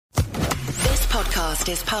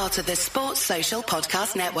podcast is part of the Sports Social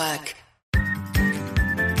Podcast Network.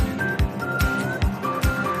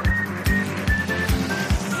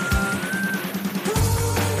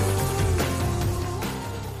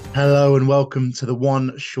 Hello and welcome to the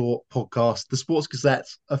One Short podcast, the Sports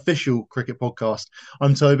Gazette's official cricket podcast.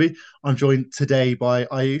 I'm Toby. I'm joined today by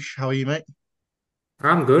Ayush. How are you, mate?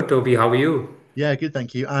 I'm good, Toby. How are you? Yeah, good,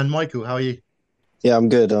 thank you. And Michael, how are you? Yeah, I'm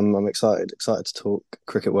good. I'm excited to talk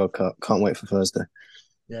Cricket World Cup. Can't wait for Thursday.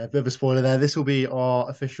 Yeah, a bit of a spoiler there. This will be our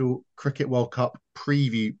official Cricket World Cup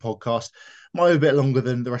preview podcast. Might be a bit longer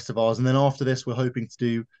than the rest of ours. And then after this, we're hoping to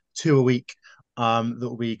do two a week that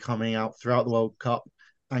will be coming out throughout the World Cup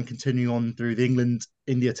and continuing on through the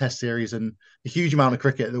England-India Test Series and a huge amount of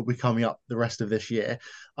cricket that will be coming up the rest of this year.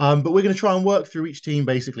 But we're going to try and work through each team,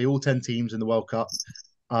 basically, all 10 teams in the World Cup,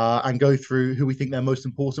 and go through who we think their most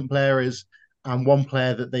important player is and one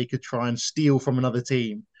player that they could try and steal from another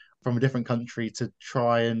team from a different country to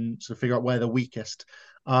try and sort of figure out where they're weakest.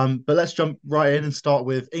 But let's jump right in and start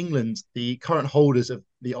with England, the current holders of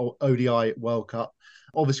the ODI World Cup.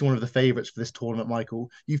 Obviously, one of the favourites for this tournament,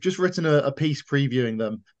 Michael. You've just written a piece previewing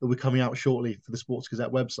them that will be coming out shortly for the Sports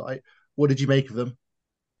Gazette website. What did you make of them?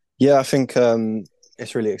 Yeah, I think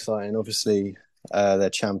it's really exciting. Obviously,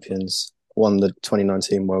 they're champions, won the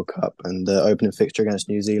 2019 World Cup, and the opening fixture against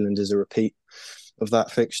New Zealand is a repeat of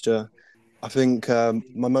that fixture. I think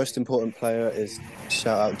my most important player is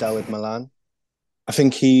shout out Dawid Malan. I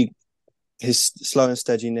think his slow and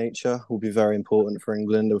steady nature will be very important for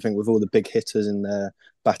England. I think with all the big hitters in their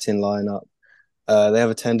batting lineup, they have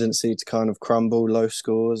a tendency to kind of crumble low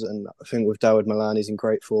scores. And I think with Dawid Malan, he's in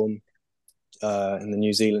great form. In the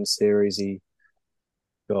New Zealand series, he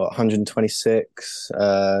got 126,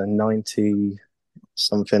 90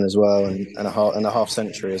 something as well, and a half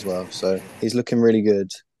century as well. So he's looking really good.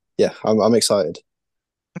 Yeah, I'm excited.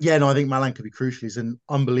 Yeah, no, I think Malan could be crucial. He's in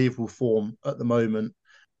unbelievable form at the moment.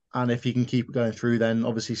 And if he can keep it going through, then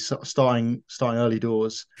obviously starting early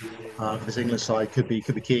doors for this England side could be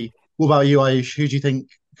key. What about you, Ayush? Who do you think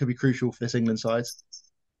could be crucial for this England side?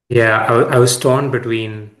 Yeah, I was torn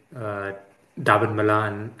between David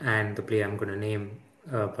Malan and the player I'm going to name.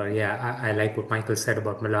 But yeah, I like what Michael said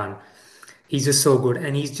about Malan. He's just so good.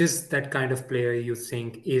 And he's just that kind of player you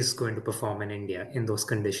think is going to perform in India in those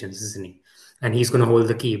conditions, isn't he? And he's going to hold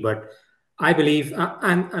the key. But I believe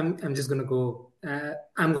I'm just going to go.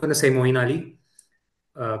 I'm going to say Moeen Ali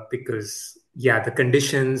because yeah, the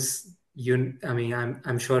conditions.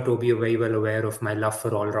 I'm sure Toby are very well aware of my love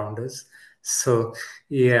for all rounders. So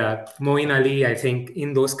yeah, Moeen Ali, I think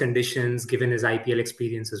in those conditions, given his IPL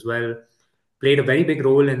experience as well, played a very big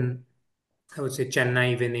role in, I would say,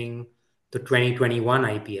 Chennai winning the 2021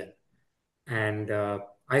 IPL. And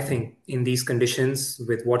I think in these conditions,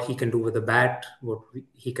 with what he can do with the bat, what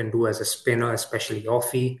he can do as a spinner, especially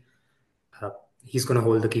offie, he's going to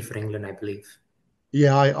hold the key for England, I believe.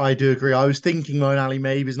 Yeah, I do agree. I was thinking Moeen Ali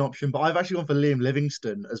maybe is an option, but I've actually gone for Liam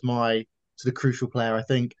Livingstone as my sort of crucial player. I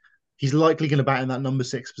think he's likely going to bat in that number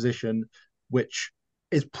 6 position, which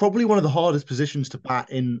is probably one of the hardest positions to bat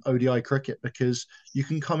in ODI cricket because you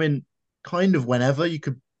can come in kind of whenever. You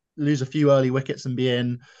could lose a few early wickets and be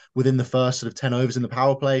in within the first sort of 10 overs in the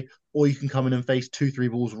power play, or you can come in and face 2, 3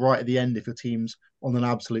 balls right at the end if your team's on an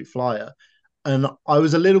absolute flyer. And I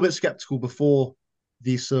was a little bit skeptical before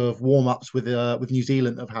these sort of warm ups with New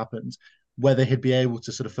Zealand have happened, whether he'd be able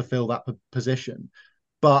to sort of fulfill that position.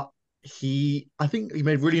 But I think he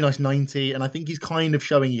made really nice 90, and I think he's kind of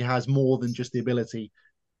showing he has more than just the ability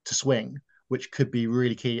to swing, which could be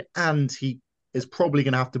really key. And he is probably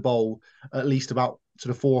going to have to bowl at least about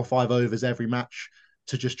sort of 4 or 5 overs every match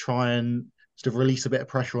to just try and sort of release a bit of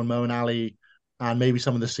pressure on Moeen Ali and maybe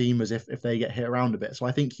some of the seamers if they get hit around a bit. So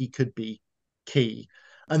I think he could be key.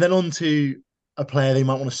 And then on to a player they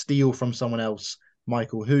might want to steal from someone else.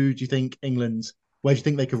 Michael, who do you think where do you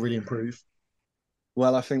think they could really improve?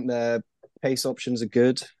 Well, I think their pace options are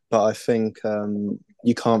good, but I think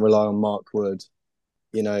you can't rely on Mark Wood.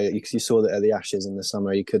 You know, you saw that at the Ashes in the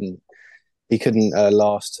summer, he couldn't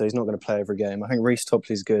last, so he's not going to play every game. I think Reece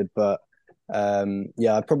Topley's good, but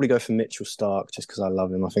yeah, I'd probably go for Mitchell Starc just because I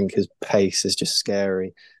love him. I think his pace is just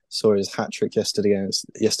scary. Saw his hat trick yesterday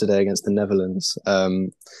against the Netherlands.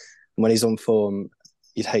 When he's on form,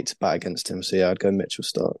 you'd hate to bat against him. So yeah, I'd go Mitchell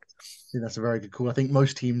Starc. I think that's a very good call. I think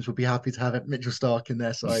most teams would be happy to have Mitchell Starc in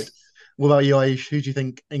their side. What about you, Aish? Who do you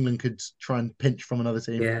think England could try and pinch from another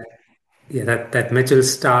team? Yeah, that Mitchell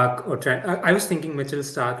Starc or Trent. I was thinking Mitchell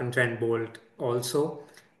Starc and Trent Bolt also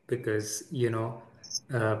because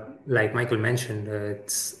like Michael mentioned,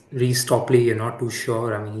 it's Reece Topley. You're not too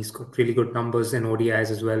sure. I mean, he's got really good numbers in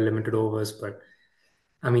ODIs as well, limited overs. But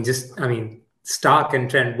I mean, Stark and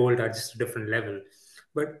Trent Bolt are just a different level.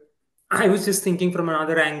 But I was just thinking from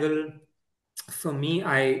another angle. For me,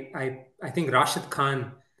 I think Rashid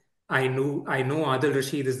Khan. I know Adil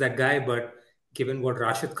Rashid is that guy, but given what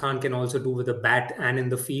Rashid Khan can also do with the bat and in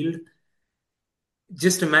the field,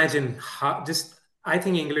 just imagine how just I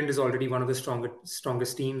think England is already one of the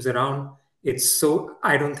strongest teams around. It's so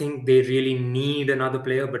I don't think they really need another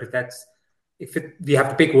player, but if we have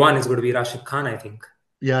to pick one, it's going to be Rashid Khan, I think.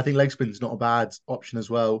 Yeah, I think leg spin's not a bad option as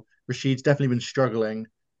well. Rashid's definitely been struggling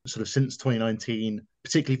sort of since 2019,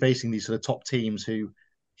 particularly facing these sort of top teams who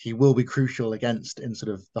he will be crucial against in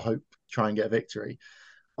sort of the hope to try and get a victory.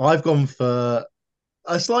 I've gone for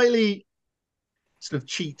a slightly sort of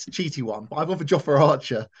cheaty one, but I've gone for Jofra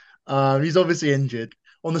Archer. He's obviously injured.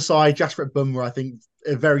 On the side, Jasprit Bumrah, I think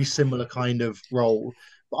a very similar kind of role.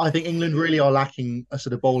 But I think England really are lacking a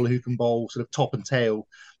sort of bowler who can bowl sort of top and tail,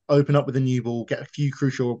 open up with a new ball, get a few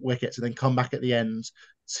crucial wickets, and then come back at the end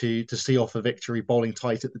to see off a victory, bowling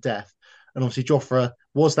tight at the death. And obviously, Jofra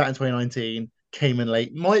was that in 2019, came in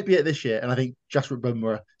late, might be it this year. And I think Jasprit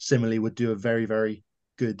Bumrah similarly would do a very, very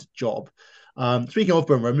good job. Speaking of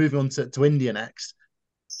Bumrah, moving on to India next.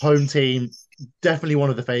 Home team, definitely one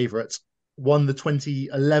of the favourites. Won the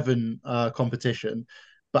 2011 competition,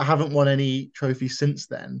 but haven't won any trophies since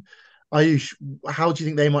then. Ayush, how do you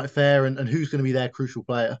think they might fare, and who's going to be their crucial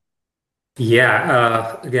player?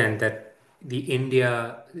 Yeah, again, that the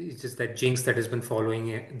India, it's just that jinx that has been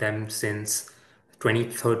following them since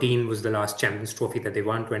 2013 was the last Champions Trophy that they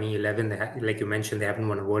won. 2011, like you mentioned, they haven't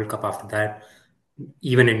won a World Cup after that,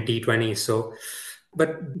 even in T20. So,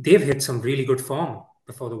 but they've hit some really good form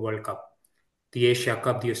before the World Cup, the Asia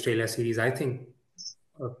Cup, the Australia Series. I think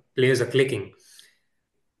players are clicking.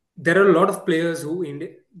 There are a lot of players who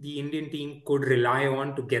the Indian team could rely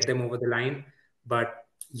on to get them over the line, but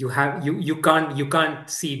you can't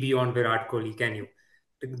see beyond Virat Kohli, can you?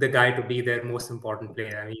 The guy to be their most important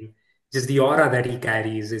player. I mean, just the aura that he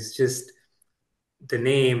carries is just the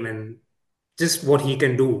name and just what he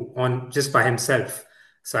can do on just by himself.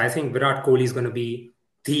 So I think Virat Kohli is going to be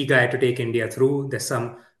the guy to take India through. There's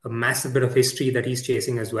a massive bit of history that he's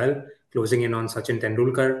chasing as well, closing in on Sachin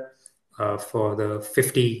Tendulkar for the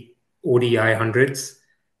 50 ODI hundreds.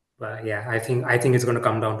 But yeah, I think it's going to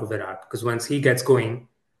come down to Virat because once he gets going,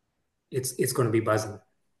 it's going to be buzzing.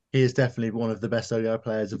 He is definitely one of the best ODI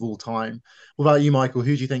players of all time. What about you, Michael?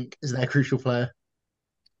 Who do you think is their crucial player?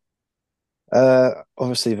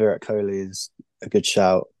 Obviously, Virat Kohli is a good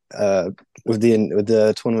shout. With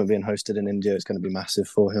the tournament being hosted in India, it's going to be massive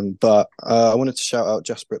for him. But I wanted to shout out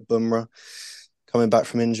Jasprit Bumrah coming back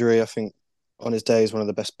from injury. I think on his day he's one of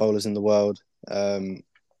the best bowlers in the world, and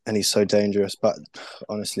he's so dangerous. But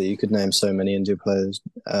honestly, you could name so many India players.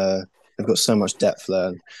 They've got so much depth there.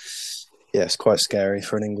 And, yeah, it's quite scary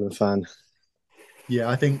for an England fan. Yeah,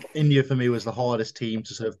 I think India for me was the hardest team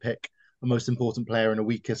to sort of pick the most important player in a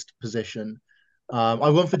weakest position. I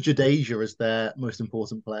went for Jadeja as their most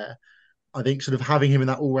important player. I think sort of having him in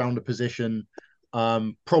that all-rounder position,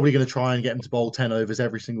 probably going to try and get him to bowl 10 overs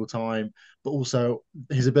every single time, but also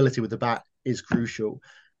his ability with the bat is crucial.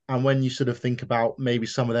 And when you sort of think about maybe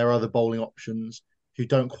some of their other bowling options who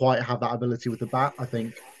don't quite have that ability with the bat, I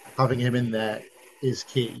think having him in there is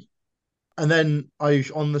key. And then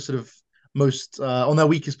Ayush, on the sort of most on their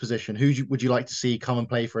weakest position, would you like to see come and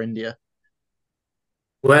play for India?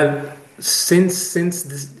 Well, since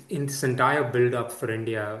this entire build up for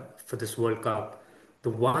India for this World Cup, the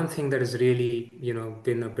one thing that has really,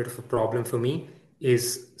 been a bit of a problem for me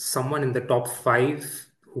is someone in the top five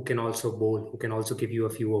who can also bowl, who can also give you a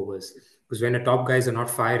few overs. Because when the top guys are not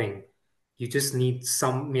firing, you just need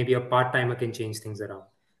maybe a part-timer can change things around.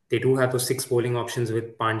 They do have those six bowling options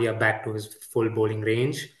with Pandya back to his full bowling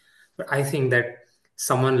range. But I think that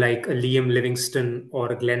someone like a Liam Livingston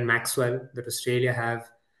or a Glenn Maxwell that Australia have,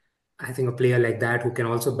 I think a player like that who can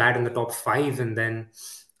also bat in the top five and then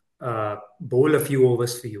bowl a few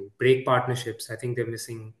overs for you, break partnerships. I think they're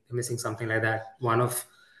missing something like that. One of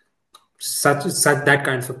such that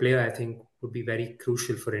kind of a player, I think, would be very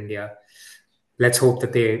crucial for India. Let's hope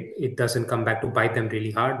that it doesn't come back to bite them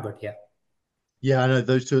really hard. But yeah. Yeah, I know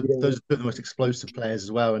those are two of the most explosive players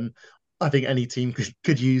as well, and I think any team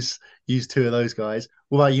could use two of those guys.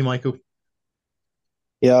 What about you, Michael?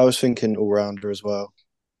 Yeah, I was thinking all rounder as well.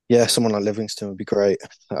 Yeah, someone like Livingston would be great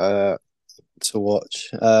to watch.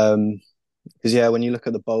 Because yeah, when you look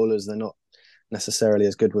at the bowlers, they're not necessarily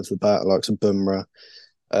as good with the bat, like some Bumrah,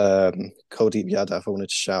 Kuldeep Yadav. I wanted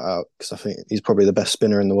to shout out because I think he's probably the best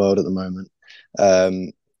spinner in the world at the moment,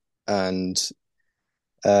 and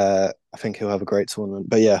I think he'll have a great tournament.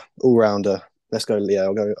 But yeah, all rounder. Let's go. Yeah,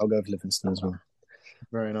 I'll go with Livingston as well.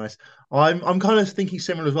 Very nice. I'm kind of thinking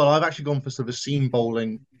similar as well. I've actually gone for sort of a seam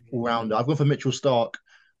bowling all rounder. I've gone for Mitchell Stark.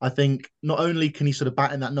 I think not only can he sort of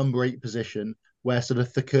bat in that number 8 position where sort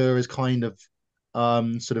of Thakur is kind of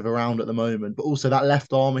sort of around at the moment, but also that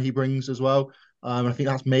left armour he brings as well. I think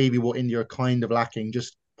that's maybe what India are kind of lacking,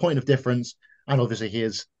 just point of difference. And obviously he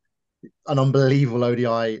is an unbelievable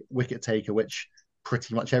ODI wicket taker, which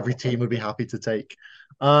pretty much every team would be happy to take.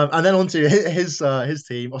 And then on to his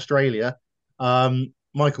team, Australia.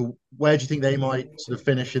 Michael, where do you think they might sort of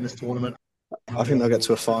finish in this tournament? I think they'll get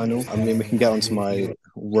to a final. I mean, we can get onto my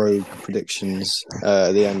rogue predictions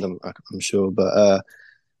at the end, I'm sure. But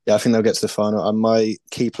yeah, I think they'll get to the final. And my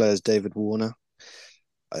key player is David Warner.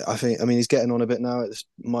 I mean, he's getting on a bit now. This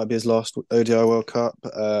might be his last ODI World Cup,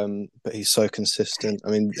 but he's so consistent.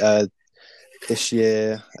 I mean, this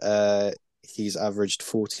year he's averaged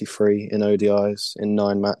 43 in ODIs in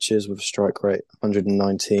 9 matches with a strike rate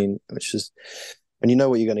 119, which is, and you know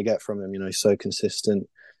what you're going to get from him. You know, he's so consistent,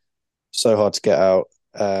 so hard to get out.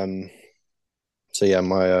 So yeah,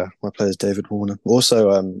 my player is David Warner.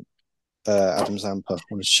 Also, Adam Zampa. I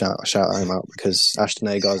want to shout him out because Ashton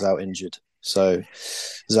Agar's out injured. So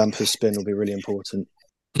Zampa's spin will be really important.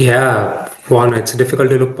 Yeah, Warner. It's difficult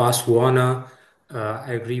to look past Warner.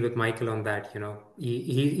 I agree with Michael on that. You know,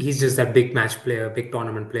 he's just that big match player, big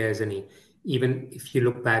tournament player, isn't he? Even if you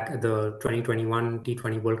look back at the 2021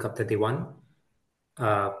 T20 World Cup that they won,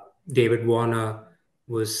 David Warner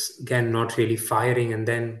was again not really firing, and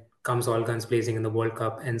then comes all guns blazing in the World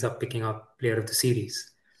Cup, ends up picking up Player of the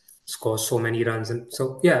Series, scores so many runs, and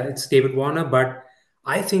so yeah, it's David Warner. But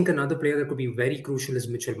I think another player that could be very crucial is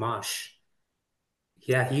Mitchell Marsh.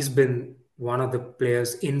 Yeah, he's been one of the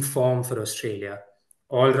players in form for Australia.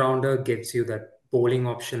 All rounder gives you that bowling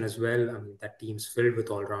option as well. I mean, that team's filled with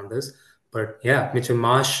all rounders. But yeah, Mitchell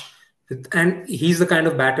Marsh, and he's the kind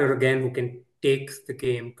of batter again who can take the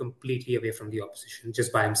game completely away from the opposition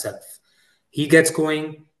just by himself. He gets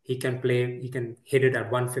going, he can play, he can hit it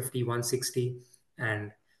at 150, 160,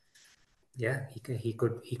 and yeah, he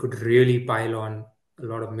could really pile on a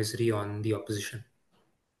lot of misery on the opposition.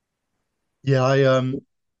 Yeah,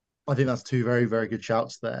 I think that's two very, very good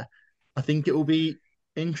shouts there. I think it will be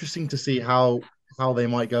interesting to see how they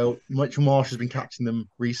might go. Mitchell Marsh has been catching them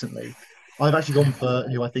recently. I've actually gone for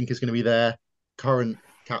who I think is going to be their current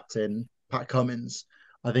captain, Pat Cummins.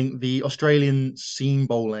 I think the Australian seam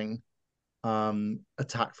bowling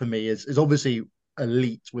attack for me is obviously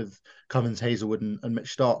elite with Cummins, Hazelwood, and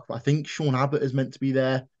Mitch Stark. But I think Sean Abbott is meant to be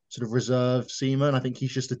their sort of reserve seamer, and I think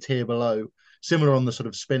he's just a tier below. Similar on the sort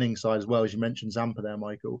of spinning side as well, as you mentioned Zampa there,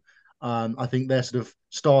 Michael. I think their sort of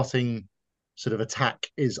starting sort of attack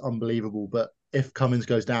is unbelievable. But if Cummins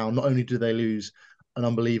goes down, not only do they lose an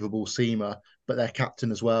unbelievable seamer, but their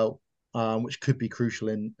captain as well, which could be crucial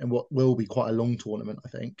in what will be quite a long tournament, I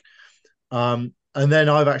think. And then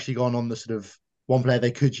I've actually gone on the sort of one player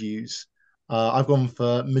they could use. I've gone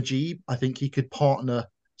for Majib. I think he could partner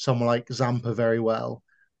someone like Zampa very well.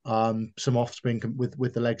 Some off spin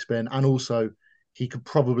with the leg spin, and also he could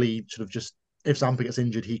probably sort of just, if Zampa gets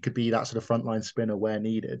injured, he could be that sort of frontline spinner where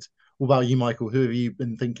needed. What about you, Michael? Who have you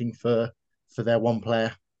been thinking for their one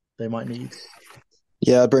player they might need?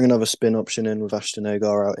 Yeah, I'd bring another spin option in with Ashton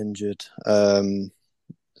Agar out injured.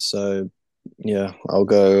 So yeah, I'll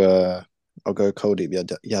go Kuldeep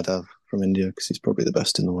Yadav from India because he's probably the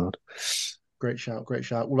best in the world. Great shout, great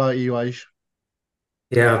shout. What about you, Aish?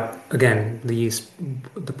 Yeah, again,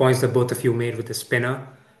 the points that both of you made with the spinner,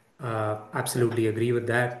 absolutely agree with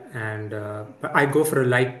that. And but I go for a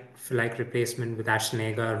like replacement with Ashton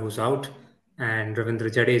Agar, who's out, and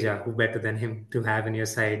Ravindra Jadeja, who better than him to have in your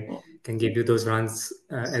side, can give you those runs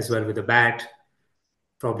as well with the bat.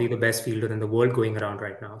 Probably the best fielder in the world going around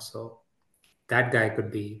right now. So that guy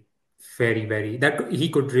could be very, very, that he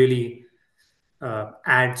could really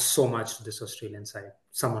add so much to this Australian side.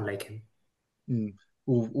 Someone like him.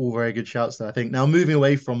 All very good shouts there, I think. Now moving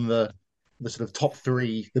away from the sort of top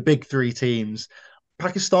 3, the big 3 teams,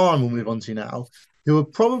 Pakistan we'll move on to now, who are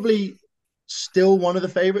probably still one of the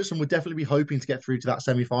favourites and would definitely be hoping to get through to that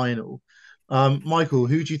semi-final. Michael,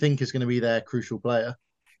 who do you think is going to be their crucial player?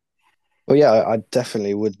 Well, yeah, I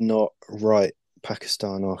definitely would not write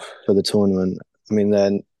Pakistan off for the tournament. I mean,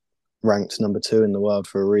 they're ranked number 2 in the world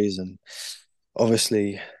for a reason.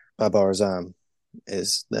 Obviously, Babar Azam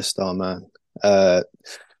is their star man.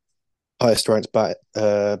 Highest ranked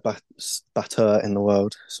batter in the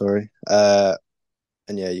world, sorry. And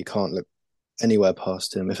yeah, you can't look anywhere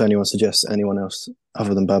past him. If anyone suggests anyone else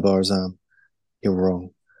other than Babar Azam, you're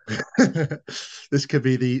wrong. This could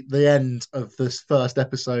be the end of this first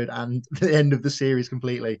episode and the end of the series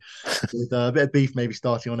completely, with a bit of beef maybe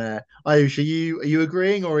starting on air. Ayush, are you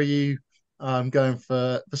agreeing, or are you going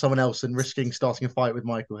for someone else and risking starting a fight with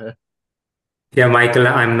Michael here? Yeah, Michael,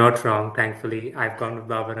 I'm not wrong. Thankfully, I've gone with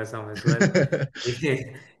Babar Azam as well. He,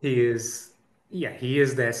 he is, yeah, he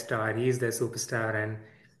is their star. He is their superstar. And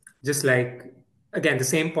just like, again, the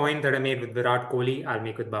same point that I made with Virat Kohli, I'll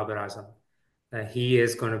make with Babar Azam. He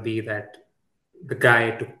is going to be the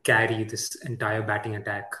guy to carry this entire batting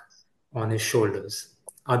attack on his shoulders.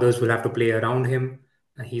 Others will have to play around him.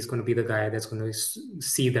 And he's going to be the guy that's going to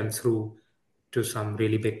see them through to some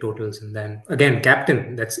really big totals. And then again,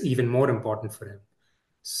 captain, that's even more important for him.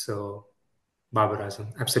 So Babar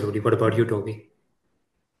Azam, absolutely. What about you, Toby?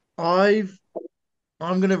 I've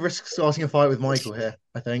I'm going to risk starting a fight with Michael here.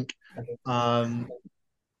 I think. Um,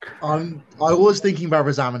 I was thinking about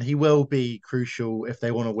Razam, and he will be crucial if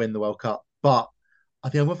they want to win the World Cup. But I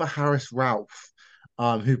think I'm going for Harris Ralph,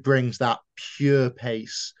 who brings that pure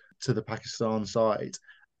pace to the Pakistan side.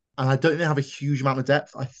 And I don't think they have a huge amount of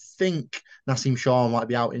depth. I think Naseem Shah might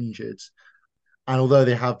be out injured. And although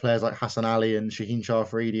they have players like Hassan Ali and Shaheen Shah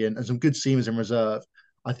Faridi and some good seamers in reserve,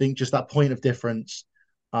 I think just that point of difference,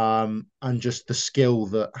 and just the skill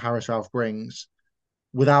that Harris Ralph brings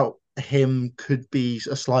without him could be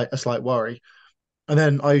a slight worry. And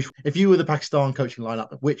then, if you were the Pakistan coaching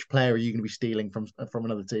lineup, which player are you going to be stealing from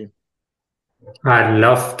another team? I'd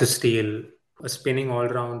love to steal a spinning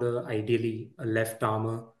all-rounder, ideally a left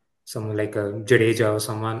armer, someone like a Jadeja or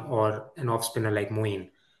someone, or an off-spinner like Moeen.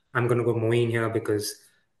 I'm going to go Moeen here because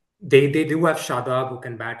they do have Shadab who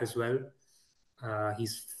can bat as well.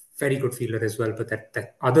 He's very good fielder as well. But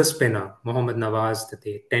that other spinner, Mohammad Nawaz, that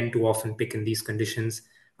they tend to often pick in these conditions,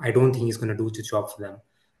 I don't think he's going to do the job for them.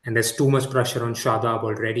 And there's too much pressure on Shadab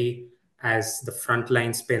already as the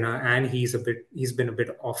frontline spinner, and he's been a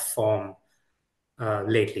bit off form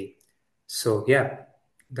lately. So yeah,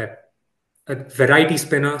 that a variety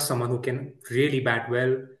spinner, someone who can really bat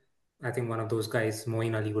well. I think one of those guys,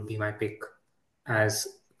 Moeen Ali, would be my pick as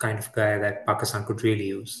kind of guy that Pakistan could really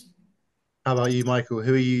use. How about you, Michael?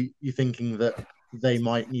 Who are you thinking that they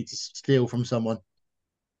might need to steal from someone?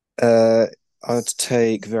 Uh, I'd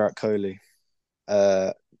take Virat Kohli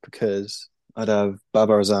because I'd have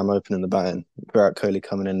Babar Azam opening the batting, Virat Kohli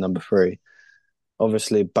coming in number three.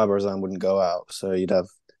 Obviously, Babar Azam wouldn't go out, so you'd have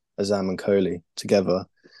Azam and Kohli together.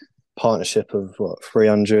 Partnership of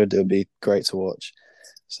 300. It would be great to watch.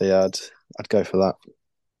 So yeah, I'd go for that.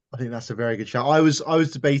 I think that's a very good shout. I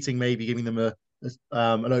was debating maybe giving them an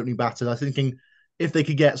opening batter. I was thinking if they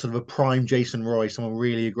could get sort of a prime Jason Roy, someone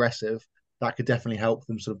really aggressive, that could definitely help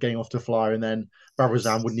them sort of getting off to a flyer. And then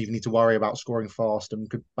Babrazan wouldn't even need to worry about scoring fast and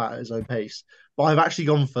could bat at his own pace. But I've actually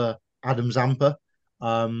gone for Adam Zampa.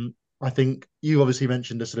 I think you obviously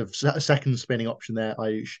mentioned a sort of a second spinning option there,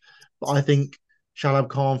 Ayush. But I think Shalab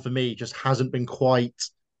Khan for me just hasn't been quite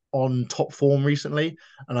on top form recently.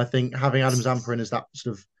 And I think having Adam Zampa in as that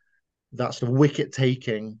sort of wicket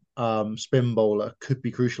taking spin bowler could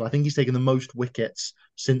be crucial. I think he's taken the most wickets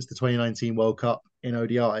since the 2019 World Cup in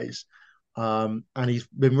ODIs. And he's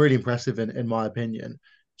been really impressive in my opinion.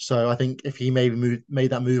 So I think if he maybe made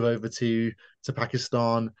that move over to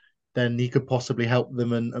Pakistan, then he could possibly help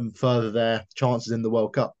them and further their chances in the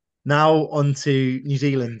World Cup. Now on to New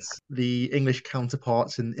Zealand, the English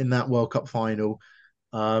counterparts in that World Cup final.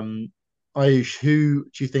 Ayush, who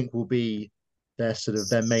do you think will be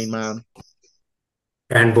their main man?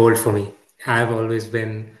 Trent Bolt for me. I've always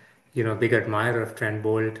been, a big admirer of Trent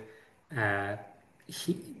Bolt. Uh,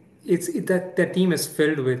 he, that team is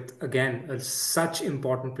filled with again such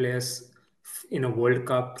important players in a World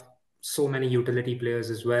Cup. So many utility players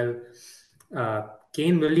as well.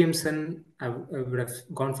 Kane Williamson, I would have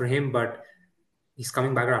gone for him, but he's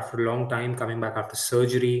coming back after a long time, coming back after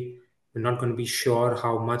surgery. We're not going to be sure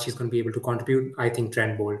how much he's going to be able to contribute. I think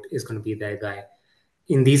Trent Bolt is going to be their guy.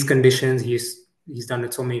 In these conditions, he's done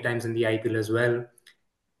it so many times in the IPL as well.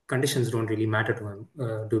 Conditions don't really matter to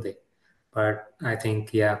him, do they? But I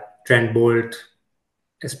think, yeah, Trent Bolt,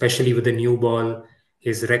 especially with the new ball,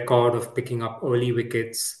 his record of picking up early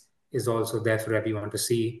wickets is also there for everyone to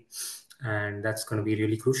see. And that's going to be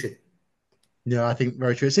really crucial. Yeah, I think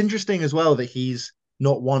very true. It's interesting as well that he's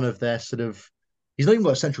not one of their he's not even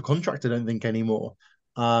got a central contract, I don't think, anymore.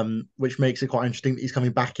 Which makes it quite interesting that he's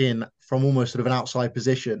coming back in from almost sort of an outside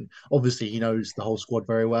position. Obviously, he knows the whole squad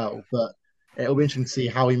very well, but it'll be interesting to see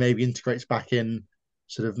how he maybe integrates back in.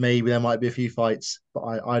 Sort of maybe there might be a few fights, but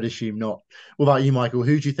I'd assume not. What about you, Michael?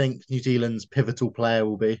 Who do you think New Zealand's pivotal player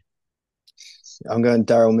will be? I'm going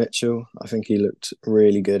Daryl Mitchell. I think he looked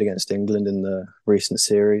really good against England in the recent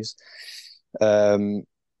series. Um,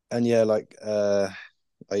 and yeah, like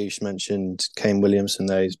Ayush mentioned, Kane Williamson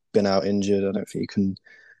there, he's been out injured. I don't think you can.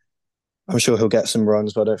 I'm sure he'll get some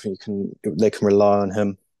runs, but I don't think they can rely on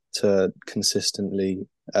him to consistently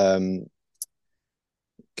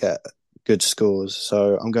get good scores.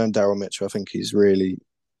 So I'm going Daryl Mitchell. I think he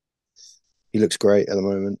looks great at the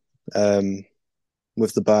moment.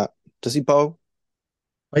 With the bat. Does he bowl?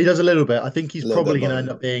 He does a little bit. I think he's A little bit probably going to bowling.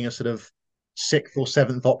 end up being a sort of sixth or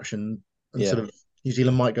seventh option, and Yeah. sort of New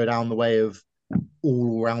Zealand might go down the way of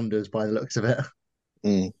all rounders by the looks of it.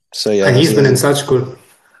 So yeah, And he's been in such good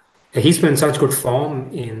form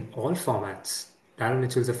in all formats. Darren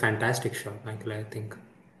Mitchell's a fantastic shot, Michael, I think.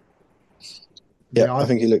 Yeah, I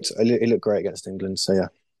think he looked great against England. So yeah,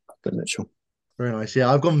 good Mitchell. Very nice.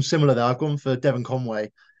 Yeah, I've gone similar there. I've gone for Devon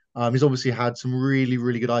Conway. He's obviously had some really,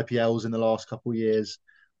 really good IPLs in the last couple of years.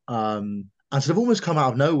 And sort of almost come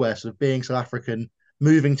out of nowhere, sort of being South African,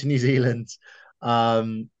 moving to New Zealand,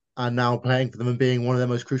 and now playing for them and being one of their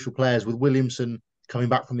most crucial players, with Williamson coming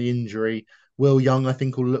back from the injury. Will Young, I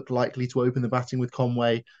think, will look likely to open the batting with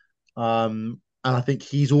Conway. And I think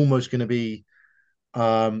he's almost going to be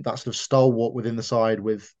that sort of stalwart within the side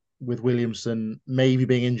with Williamson maybe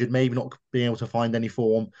being injured, maybe not being able to find any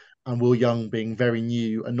form, and Will Young being very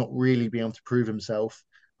new and not really being able to prove himself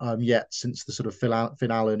yet since the sort of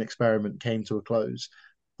Finn Allen experiment came to a close.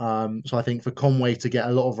 So I think for Conway to get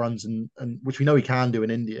a lot of runs, and which we know he can do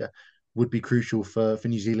in India, would be crucial for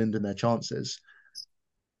New Zealand and their chances.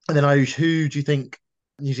 And then Ayush, who do you think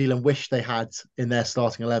New Zealand wish they had in their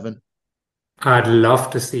starting 11? I'd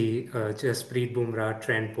love to see Jasprit Bumrah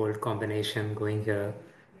Trent Bolt combination going here.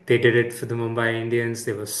 They did it for the Mumbai Indians.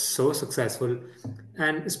 They were so successful,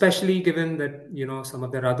 and especially given that some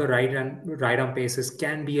of their other right arm paces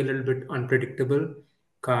can be a little bit unpredictable.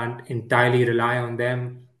 Can't entirely rely on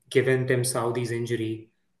them. Given Tim Southee's injury,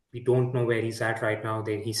 we don't know where he's at right now.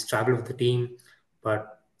 He's traveled with the team,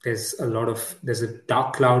 but there's a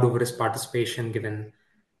dark cloud over his participation given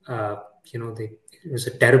it was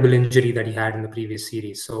a terrible injury that he had in the previous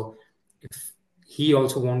series. So if he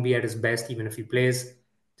also won't be at his best, even if he plays,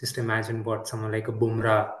 just imagine what someone like a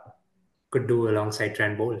Bumrah could do alongside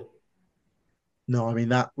Trent Bolt. No, I mean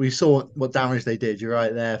that we saw what damage they did. You're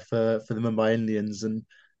right there for the Mumbai Indians, and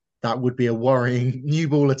that would be a worrying new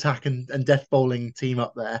ball attack and death bowling team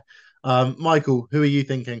up there. Michael, who are you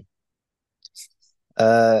thinking?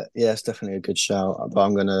 Yeah, it's definitely a good shout. But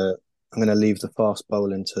I'm gonna leave the fast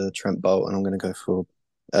bowling to Trent Bolt, and I'm gonna go for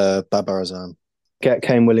Babar Azam. Get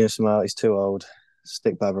Kane Williamson out. He's too old.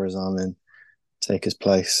 Stick Babar Azam in. Take his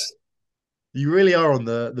place. You really are on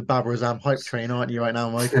the Babar Azam hype train, aren't you, right now,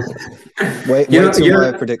 Michael? wait till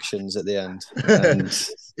my predictions at the end. And,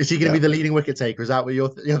 is he going to be the leading wicket taker? Is that what you're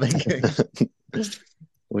thinking?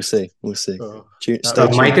 We'll see. Oh,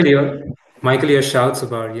 Michael, your shouts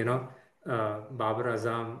about Babar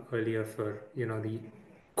Azam earlier for the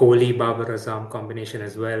Kohli Babar Azam combination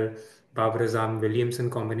as well, Babar Azam Williamson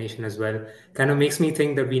combination as well, kind of makes me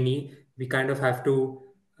think that we kind of have to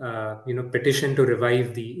petition to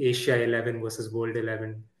revive the Asia 11 versus World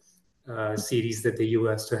 11 series that the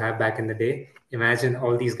US to have back in the day. Imagine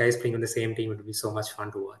all these guys playing on the same team. It would be so much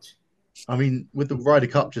fun to watch. I mean, with the Ryder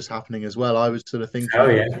Cup just happening as well, I was sort of thinking,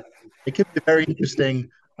 it could be very interesting.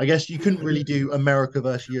 I guess you couldn't really do America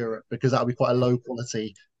versus Europe because that would be quite a low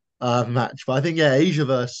quality match. But I think, Asia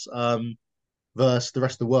versus the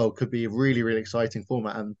rest of the world could be a really, really exciting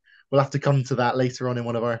format. And we'll have to come to that later on in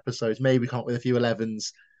one of our episodes. Maybe come up with a few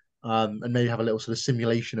 11s and maybe have a little sort of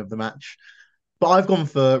simulation of the match. But I've gone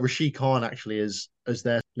for Rashid Khan actually as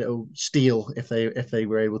their little steal if they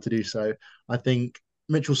were able to do so. I think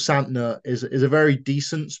Mitchell Santner is a very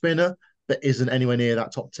decent spinner, but isn't anywhere near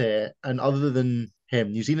that top tier. And other than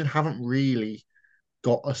him, New Zealand haven't really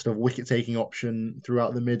got a sort of wicket-taking option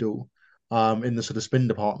throughout the middle in the sort of spin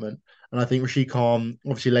department. And I think Rashid Khan,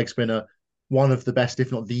 obviously leg spinner, one of the best,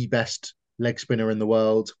 if not the best leg spinner in the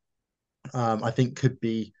world, I think could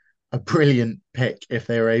be a brilliant pick if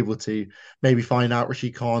they were able to maybe find out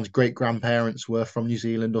Rashid Khan's great-grandparents were from New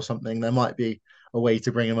Zealand or something. There might be a way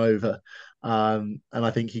to bring him over. And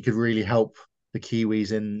I think he could really help the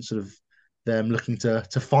Kiwis in sort of them looking to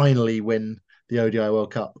finally win the ODI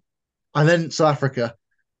World Cup. And then South Africa,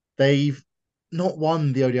 they've not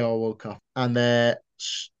won the ODI World Cup, and they're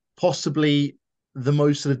possibly the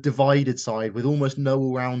most sort of divided side with almost no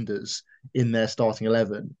all-rounders in their starting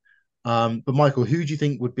 11. But Michael, who do you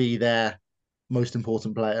think would be their most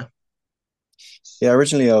important player? Yeah,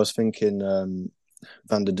 originally I was thinking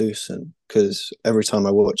Van der Dusen, because every time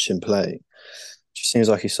I watch him play, Just seems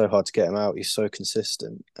like he's so hard to get him out. He's so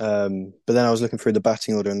consistent. But then I was looking through the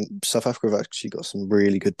batting order, and South Africa have actually got some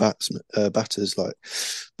really good batters like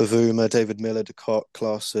Bavuma, David Miller, De Kock,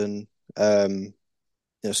 Klaasen.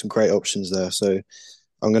 Some great options there. So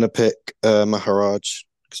I'm going to pick Maharaj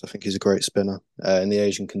because I think he's a great spinner. In the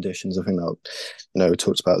Asian conditions, I think that, we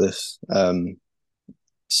talked about this.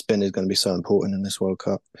 Spin is going to be so important in this World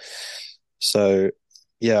Cup. So,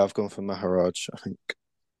 yeah, I've gone for Maharaj. I think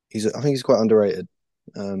he's quite underrated,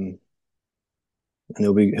 and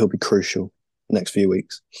he'll be crucial next few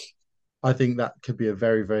weeks. I think that could be a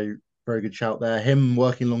very, very, very good shout there. Him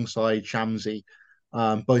working alongside Shamsi,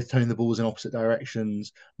 both turning the balls in opposite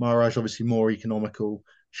directions. Maharaj obviously more economical.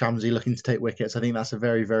 Shamsi looking to take wickets. I think that's a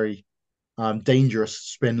very, very dangerous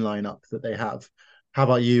spin lineup that they have. How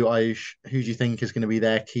about you, Ayush? Who do you think is going to be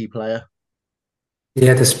their key player?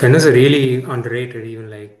 Yeah, the spinners are really underrated, even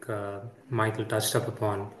like Michael touched up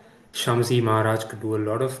upon. Shamsi Maharaj could do a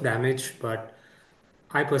lot of damage, but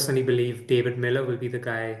I personally believe David Miller will be the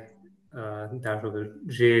guy that will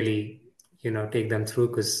really, take them through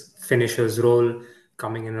because finisher's role,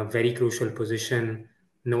 coming in a very crucial position,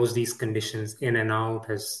 knows these conditions in and out,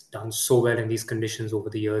 has done so well in these conditions over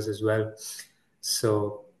the years as well.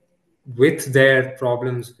 So with their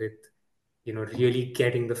problems with, really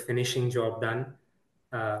getting the finishing job done,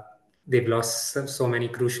 they've lost so many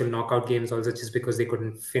crucial knockout games also just because they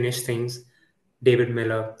couldn't finish things. David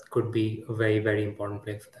Miller could be a very, very important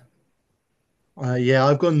player for them. Yeah,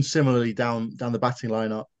 I've gone similarly down the batting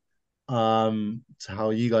lineup to how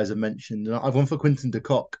you guys have mentioned. And I've gone for Quinton de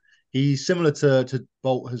Kock. He's similar to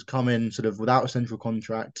Bolt, has come in sort of without a central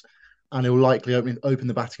contract, and he'll likely open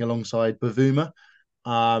the batting alongside Bavuma.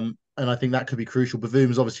 And I think that could be crucial. Bavuma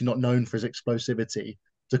is obviously not known for his explosivity.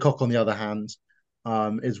 De Kock, on the other hand,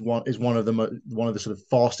 is one of the sort of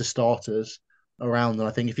fastest starters around. And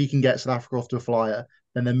I think if he can get South Africa off to a flyer,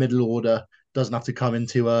 then their middle order doesn't have to come in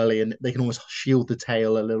too early, and they can almost shield the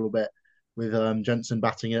tail a little bit with Jensen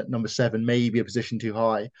batting at number 7, maybe a position too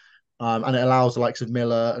high, and it allows the likes of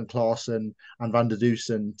Miller and Klaasen and Van der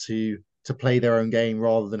Dusen to play their own game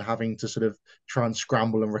rather than having to sort of try and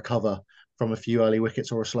scramble and recover from a few early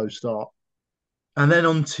wickets or a slow start. And then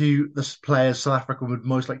on to the players South Africa would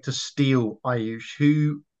most like to steal, Ayush.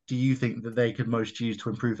 Who do you think that they could most use to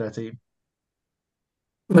improve their team?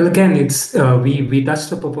 Well, again, it's we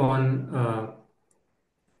touched up upon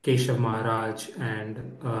Keshav Maharaj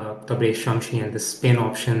and Tabraiz Shamsi and the spin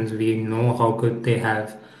options. We know how good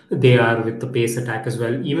they are with the pace attack as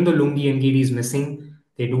well. Even though Lungi Ngidi is missing,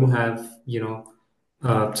 they do have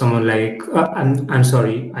someone like I'm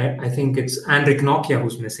sorry, I think it's Andrik Nokia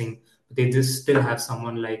who's missing. But they just still have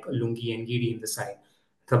someone like Lungi Ngidi in the side.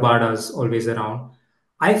 Tabada's always around.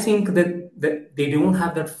 I think that they don't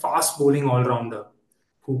have that fast bowling all rounder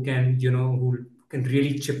who can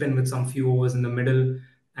really chip in with some few overs in the middle,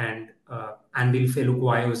 and Anbil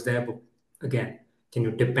Felukwayo is there. But again, can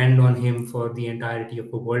you depend on him for the entirety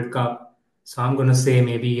of the World Cup? So I'm going to say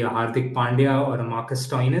maybe a Hardik Pandya or a Marcus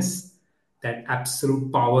Stoinis, that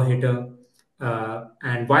absolute power hitter.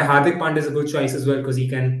 And why Hardik Pandya is a good choice as well, because he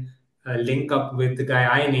can link up with the guy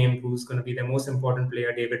I named, who's going to be the most important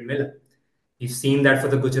player, David Miller. We've seen that for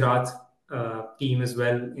the Gujarat team as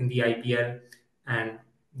well in the IPL, and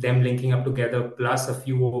them linking up together, plus a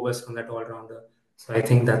few overs from that all-rounder. So I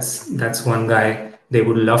think that's one guy they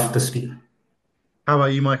would love to steal. How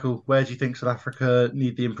about you, Michael? Where do you think South Africa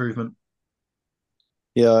need the improvement?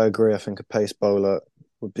 Yeah, I agree. I think a pace bowler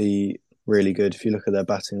would be really good. If you look at their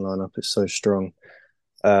batting lineup, it's so strong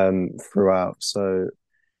throughout. So,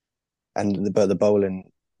 but the bowling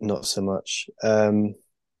not so much.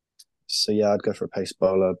 So yeah, I'd go for a pace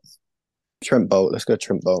bowler. Trent Bolt. Let's go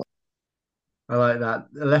Trent Bolt. I like that.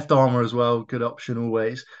 A left armour as well. Good option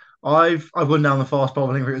always. I've gone down the fast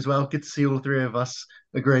bowling route as well. Good to see all three of us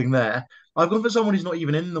agreeing there. I've gone for someone who's not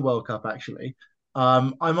even in the World Cup actually.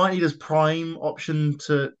 I might need his prime option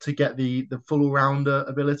to get the full all-rounder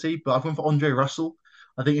ability, but I've gone for Andre Russell.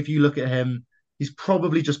 I think if you look at him, he's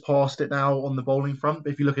probably just past it now on the bowling front.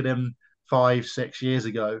 But if you look at him 5-6 years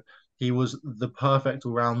ago, he was the perfect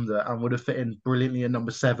all-rounder and would have fit in brilliantly at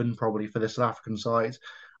number 7 probably for the South African side.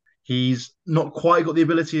 He's not quite got the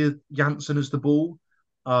ability of Jansen as the ball,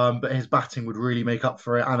 but his batting would really make up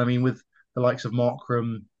for it. And I mean, with the likes of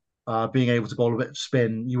Markram being able to bowl a bit of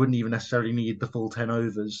spin, you wouldn't even necessarily need the full 10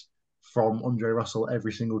 overs from Andre Russell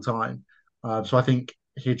every single time. So I think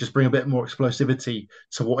he'd just bring a bit more explosivity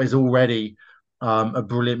to what is already a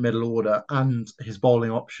brilliant middle order, and his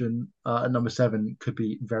bowling option at number 7 could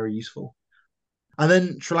be very useful. And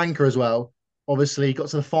then Sri Lanka as well, obviously got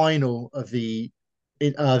to the final of the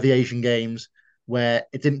Asian Games, where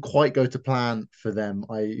it didn't quite go to plan for them,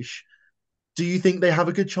 Aish. Do you think they have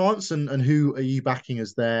a good chance? And who are you backing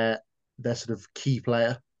as their sort of key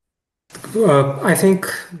player? I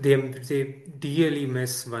think they dearly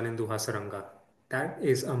miss Vanindu Hasaranga. That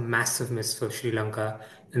is a massive miss for Sri Lanka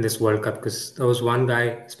in this World Cup because there was one guy,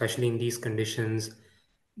 especially in these conditions,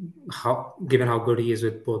 how given how good he is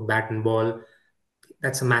with both bat and ball,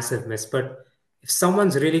 that's a massive miss. But if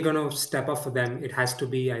someone's really going to step up for them, it has to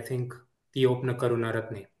be, I think, the opener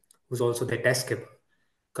Karunaratne, who's also their test skipper.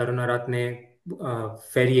 Karunaratne,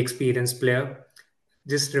 very experienced player,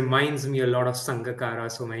 just reminds me a lot of Sangakkara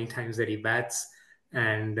so many times that he bats.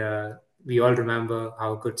 And we all remember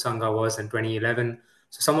how good Sangha was in 2011.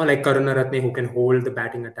 So someone like Karunaratne who can hold the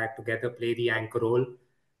batting attack together, play the anchor role,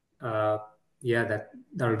 uh, yeah,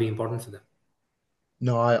 that'll be important for them.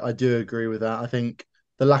 No, I do agree with that. I think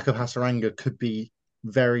the lack of Hasaranga could be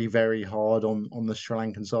very, very hard on the Sri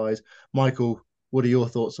Lankan side. Michael, what are your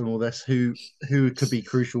thoughts on all this? Who could be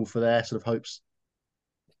crucial for their sort of hopes?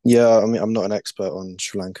 Yeah, I mean, I'm not an expert on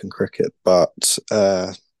Sri Lankan cricket, but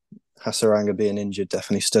Hasaranga being injured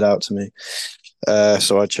definitely stood out to me.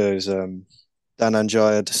 So I chose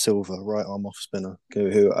Dhananjaya De Silva, right arm off spinner,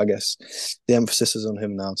 who I guess the emphasis is on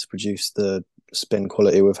him now to produce the spin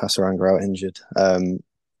quality with Hasaranga out injured.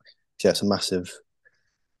 Yeah, it's a massive,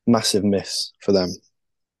 massive miss for them.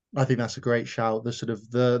 I think that's a great shout. The sort of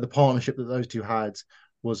the partnership that those two had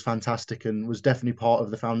was fantastic and was definitely part of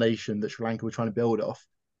the foundation that Sri Lanka were trying to build off.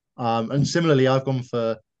 And similarly, I've gone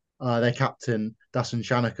for their captain, Dasun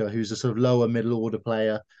Shanaka, who's a sort of lower middle order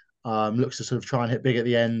player. Looks to sort of try and hit big at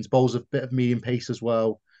the end, bowls a bit of medium pace as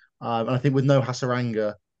well. And I think with no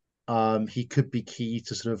Hasaranga, he could be key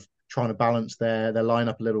to sort of trying to balance their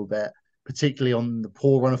lineup a little bit, particularly on the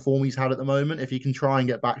poor run of form he's had at the moment. If he can try and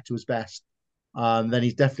get back to his best, then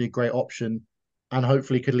he's definitely a great option, and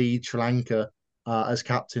hopefully could lead Sri Lanka as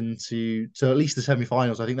captain to at least the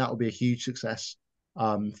semi-finals. I think that would be a huge success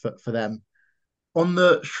for them. On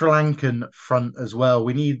the Sri Lankan front as well,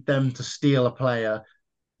 we need them to steal a player.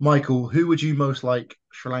 Michael, who would you most like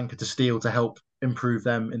Sri Lanka to steal to help improve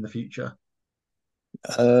them in the future?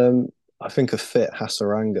 Um, I think a fit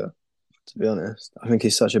Hasaranga, to be honest. I think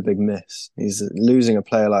he's such a big miss. He's losing a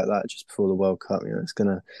player like that just before the World Cup. It's going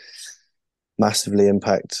to massively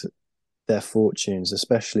impact their fortunes,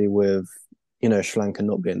 especially with Sri Lanka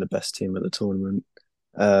not being the best team at the tournament.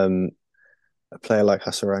 A player like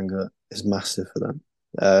Hasaranga is massive for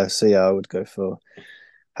them. So yeah, I would go for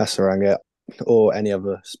Hasaranga or any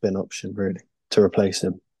other spin option really to replace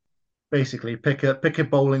him. Basically, pick a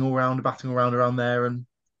bowling all round, batting all round around there, and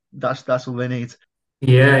that's all they need.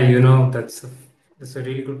 Yeah, that's a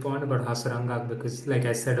really good point about Hasaranga because, like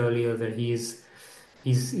I said earlier, that he's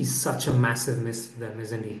such a massive miss for them,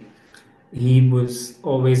 isn't he? He was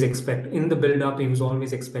always in the build-up. He was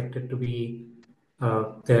always expected to be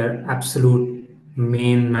their absolute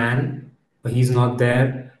main man, but he's not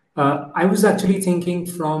there. I was actually thinking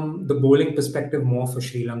from the bowling perspective more for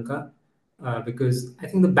Sri Lanka because I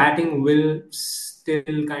think the batting will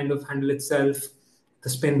still kind of handle itself. The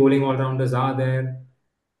spin bowling all-rounders are there.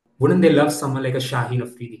 Wouldn't they love someone like a Shaheen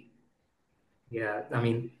Afridi? Yeah, I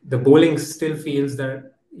mean, the bowling still feels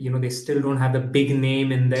that, they still don't have the big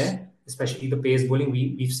name in there, especially the pace bowling.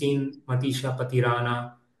 We've seen Matisha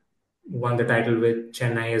Patirana won the title with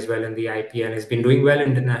Chennai as well in the IPL. Has been doing well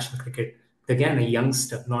in international cricket. Again, a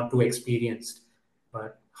youngster, not too experienced.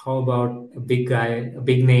 But how about a big guy, a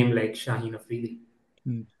big name like Shaheen Afridi?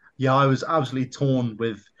 Yeah, I was absolutely torn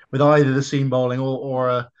with either the seam bowling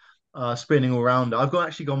or a spinning all rounder. I've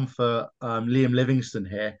actually gone for Liam Livingstone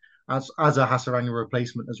here as a Hasaranga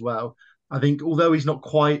replacement as well. I think although he's not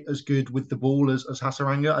quite as good with the ball as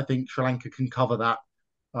Hasaranga, I think Sri Lanka can cover that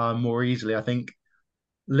more easily. I think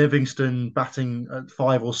Livingstone batting at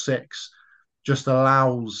 5 or 6 just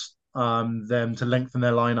allows them to lengthen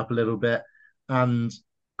their lineup a little bit, and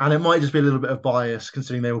it might just be a little bit of bias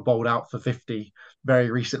considering they were bowled out for 50 very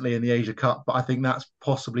recently in the Asia Cup. But I think that's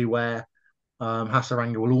possibly where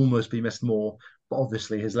Hasaranga will almost be missed more. But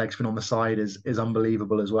obviously his leg spin on the side is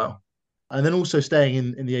unbelievable as well. And then also staying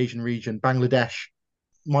in the Asian region, Bangladesh.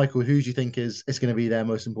 Michael, who do you think is going to be their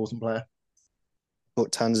most important player?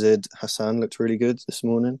 Thought Tanzid Hassan looked really good this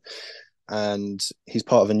morning, and he's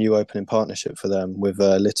part of a new opening partnership for them with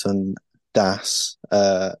Liton Das,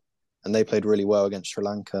 and they played really well against Sri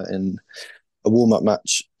Lanka in a warm-up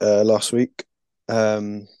match last week.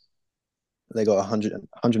 They got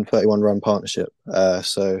 131 run partnership,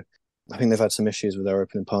 so I think they've had some issues with their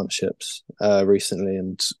opening partnerships recently,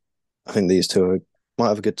 and I think these two might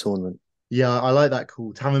have a good tournament. Yeah, I like that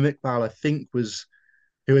call. Tamim Iqbal, I think, who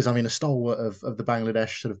is, I mean, a stalwart of the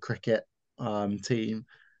Bangladesh sort of cricket. team,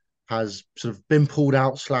 has sort of been pulled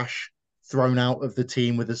out slash thrown out of the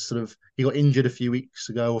team with a sort of he got injured a few weeks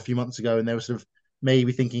ago or a few months ago, and they were sort of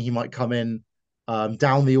maybe thinking he might come in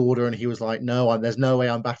down the order, and he was like, no, there's no way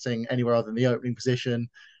I'm batting anywhere other than the opening position.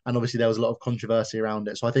 And obviously there was a lot of controversy around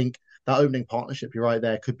it. So I think that opening partnership, you're right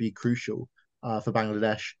there, could be crucial for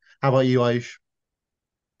Bangladesh. How about you, Ayush?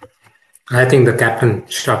 I think the captain,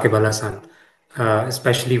 Shakib Al Hasan,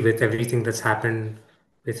 especially with everything that's happened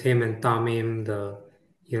with him and Tamim,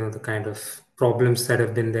 the kind of problems that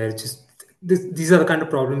have been there. Just these are the kind of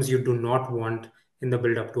problems you do not want in the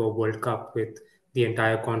build up to a World Cup with the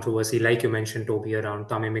entire controversy, like you mentioned, Toby, around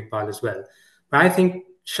Tamim Iqbal as well. But I think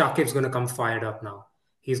Shakib's going to come fired up now.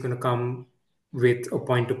 He's going to come with a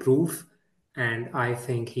point to prove, and I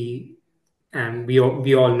think we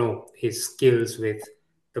all know his skills with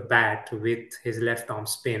the bat, with his left arm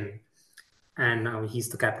spin, and now he's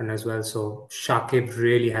the captain as well. So Shakib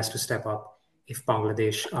really has to step up if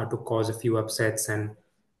Bangladesh are to cause a few upsets and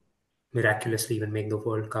miraculously even make the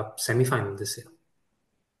World Cup semi-final this year.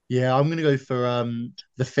 Yeah, I'm going to go for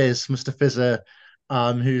the Fizz, Mr. Fizzer,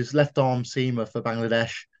 who's left arm seamer for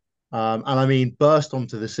Bangladesh. And I mean, burst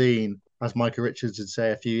onto the scene, as Micah Richards would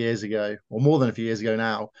say a few years ago, or more than a few years ago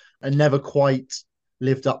now, and never quite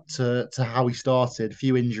lived up to how he started. A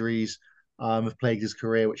few injuries have plagued his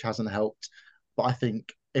career, which hasn't helped. But I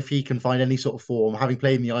think if he can find any sort of form, having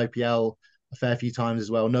played in the IPL a fair few times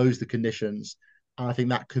as well, knows the conditions, and I think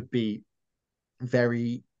that could be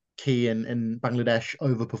very key in Bangladesh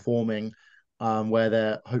overperforming where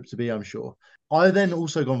they're hoped to be, I'm sure. I then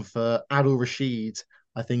also gone for Adil Rashid,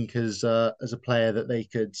 I think, as a player that they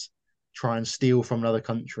could try and steal from another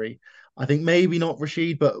country. I think maybe not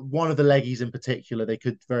Rashid, but one of the leggies in particular they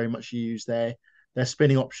could very much use. Their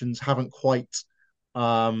spinning options haven't quite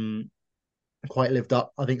lived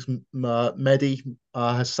up. I think Mehdi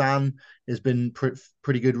Hassan has been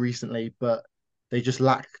pretty good recently, but they just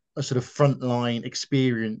lack a sort of frontline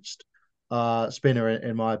experienced spinner,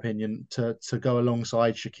 in my opinion, to go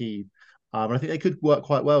alongside Shakib. And I think they could work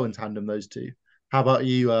quite well in tandem, those two. How about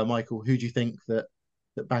you, Michael? Who do you think that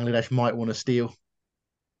Bangladesh might want to steal?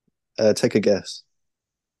 Take a guess.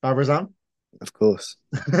 Babar Azam? Of course,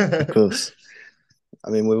 of course. I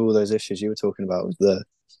mean, with all those issues you were talking about with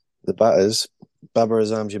the batters, Babar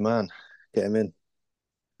Azam's your man. Get him in.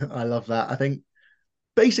 I love that. I think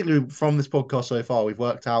basically from this podcast so far, we've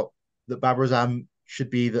worked out that Babar Azam should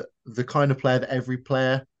be the kind of player that every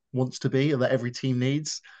player wants to be or that every team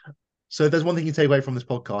needs. So if there's one thing you take away from this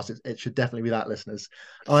podcast, it should definitely be that, listeners.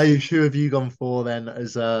 Who have you gone for then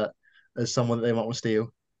as someone that they might want to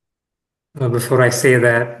steal? Before I say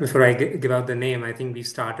that, before I give out the name, I think we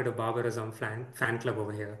started a Babar Azam fan club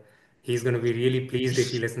over here. He's going to be really pleased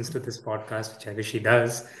if he listens to this podcast, which I wish he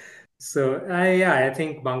does. So, yeah, I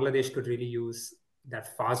think Bangladesh could really use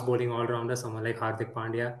that fast bowling all-rounder, someone like Hardik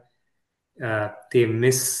Pandya. They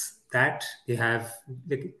miss that. They have,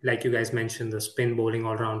 like you guys mentioned, the spin bowling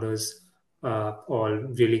all-rounders, all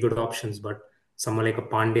really good options. But someone like a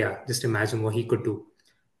Pandya, just imagine what he could do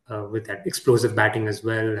with that explosive batting as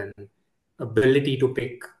well and ability to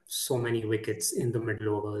pick so many wickets in the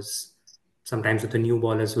middle overs, sometimes with the new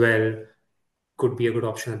ball as well, could be a good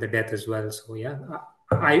option at the death as well. So yeah,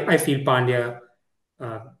 I feel Pandya,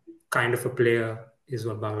 kind of a player, is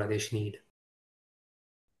what Bangladesh need.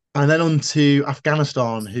 And then on to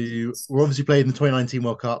Afghanistan, who were obviously played in the 2019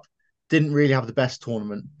 World Cup, didn't really have the best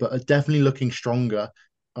tournament, but are definitely looking stronger,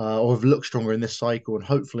 or have looked stronger in this cycle, and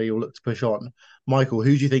hopefully will look to push on. Michael,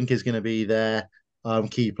 who do you think is going to be their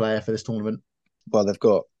key player for this tournament? Well, they've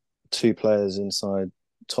got two players inside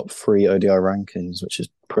top 3 ODI rankings, which is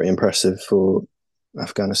pretty impressive for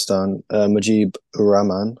Afghanistan. Mujib Ur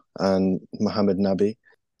Rahman and Mohammad Nabi.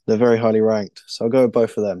 They're very highly ranked, so I'll go with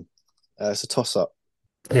both of them. It's a toss-up.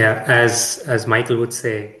 Yeah, as Michael would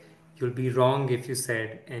say, you'll be wrong if you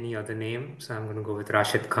said any other name. So I'm going to go with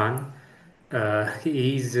Rashid Khan.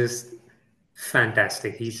 He's just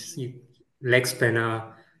fantastic. Leg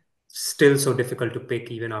spinner, still so difficult to pick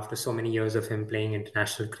even after so many years of him playing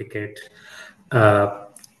international cricket.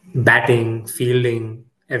 Batting, fielding,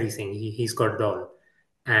 everything. He's got it all.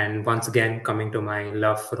 And once again, coming to my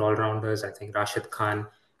love for all-rounders, I think Rashid Khan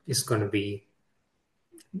is going to be,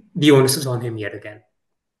 the onus is on him yet again.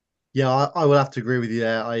 Yeah, I will have to agree with you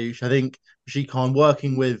there, Ayush. I think Rashid Khan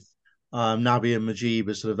working with Nabi and Mujib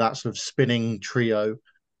as sort of that sort of spinning trio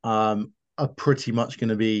are pretty much going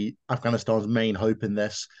to be Afghanistan's main hope in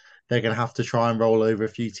this. They're going to have to try and roll over a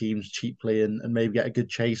few teams cheaply and maybe get a good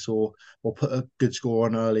chase or put a good score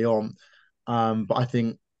on early on. But I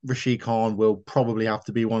think Rashid Khan will probably have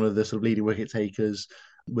to be one of the sort of leading wicket takers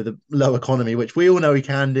with a low economy, which we all know he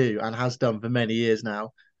can do and has done for many years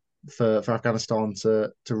now for Afghanistan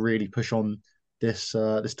to really push on this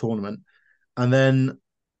tournament. And then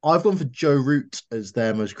I've gone for Joe Root as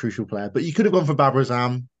their most crucial player, but you could have gone for Babar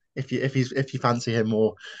Azam if you fancy him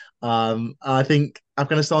more. I think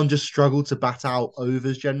Afghanistan just struggled to bat out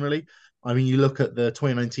overs generally. I mean, you look at the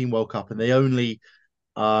 2019 World Cup and they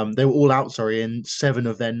were all out, sorry, in 7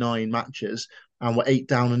 of their 9 matches and were 8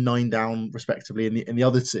 down and 9 down respectively in the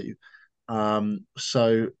other 2.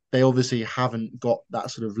 So they obviously haven't got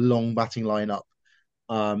that sort of long batting lineup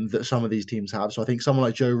that some of these teams have. So I think someone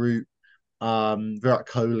like Joe Root, Virat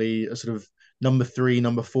Kohli, a sort of number 3,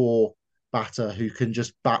 number 4 batter who can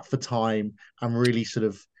just bat for time and really sort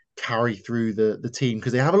of carry through the team,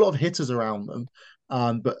 because they have a lot of hitters around them.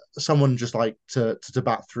 But someone just like to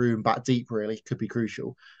bat through and bat deep really could be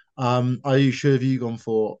crucial. Are you sure have you gone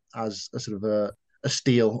for as a sort of a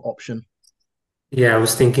steal option? Yeah, I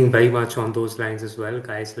was thinking very much on those lines as well.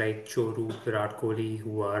 Guys like Joe Root, Virat Kohli,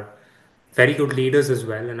 who are very good leaders as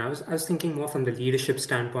well. And I was thinking more from the leadership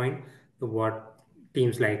standpoint of what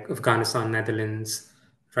teams like Afghanistan, Netherlands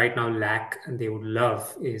right now lack and they would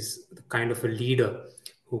love is the kind of a leader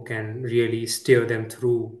who can really steer them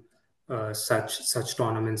through such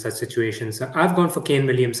tournaments, such situations. I've gone for Kane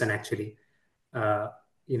Williamson actually. Uh,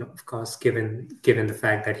 of course, given the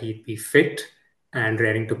fact that he'd be fit and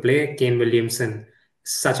raring to play, Kane Williamson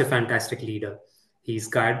is such a fantastic leader. He's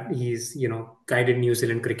guided New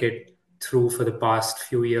Zealand cricket through for the past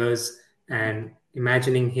few years, and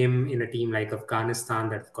imagining him in a team like Afghanistan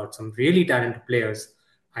that've got some really talented players,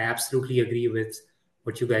 I absolutely agree with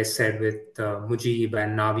what you guys said with Mujib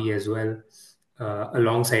and Navi as well.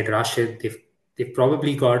 Alongside Rashid, they've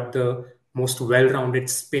probably got the most well-rounded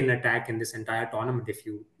spin attack in this entire tournament if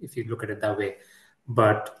you look at it that way.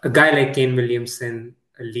 But a guy like Kane Williamson,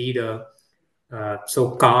 a leader,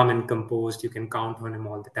 so calm and composed, you can count on him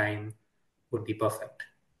all the time, would be perfect.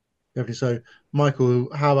 Okay, so Michael,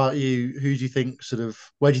 how about you?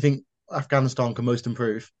 Where do you think Afghanistan can most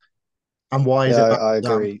improve, and why is it Yeah, Babar I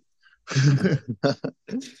Azam? agree.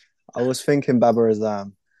 I was thinking Babar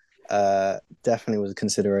Azam definitely was a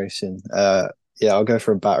consideration. Yeah, I'll go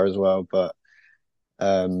for a batter as well, but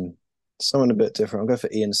someone a bit different. I'll go for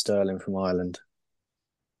Ian Sterling from Ireland.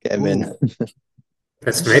 Get him in. Ooh,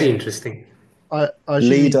 That's very interesting. I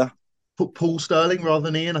actually Leader. put Paul Sterling rather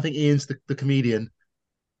than Ian. I think Ian's the comedian.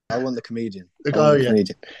 I want the comedian. Like, I oh want the yeah,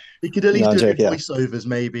 comedian. he could at No, least I'm do any joking. Yeah. voiceovers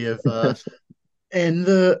maybe of in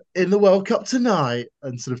the World Cup tonight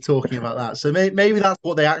and sort of talking about that. So maybe that's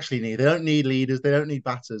what they actually need. They don't need leaders. They don't need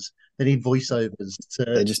batters. They need voiceovers They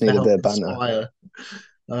to just need a help bit of banter. inspire.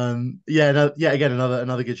 Yeah, no, yeah. Again,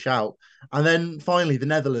 another good shout. And then finally, the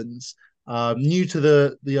Netherlands, new to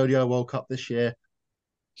the ODI World Cup this year,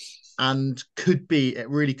 and it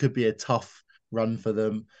really could be a tough run for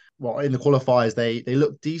them. Well, in the qualifiers, they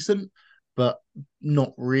look decent, but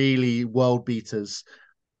not really world beaters.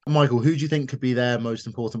 Michael, who do you think could be their most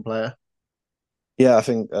important player? Yeah, I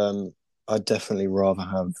think I'd definitely rather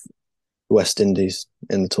have West Indies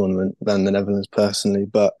in the tournament than the Netherlands personally,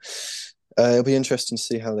 but it'll be interesting to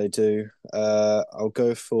see how they do. I'll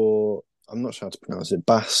go for, I'm not sure how to pronounce it,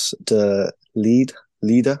 Bas de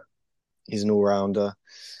Leader. He's an all-rounder,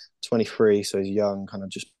 23, so he's young, kind of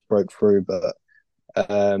just broke through, but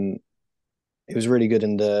he was really good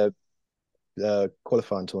in the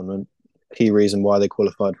qualifying tournament. Key reason why they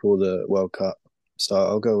qualified for the World Cup. So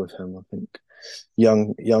I'll go with him. I think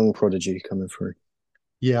young prodigy coming through.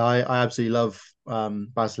 Yeah, I absolutely love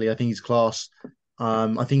Basley. I think he's class. I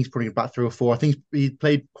think he's probably back 3 or 4. I think he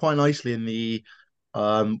played quite nicely in the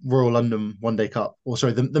Royal London One Day Cup, or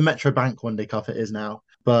sorry, the Metro Bank One Day Cup it is now.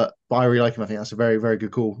 But I really like him. I think that's a very, very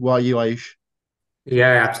good call. What are you, Ayush?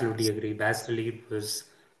 Yeah, I absolutely agree. Baz Lead was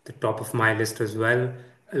the top of my list as well,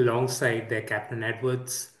 alongside their captain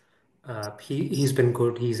Edwards. He's been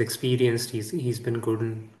good. He's experienced. He's been good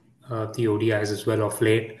in the ODIs as well of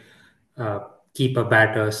late. Keeper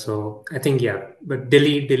batter. So I think yeah, but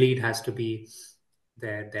Delete has to be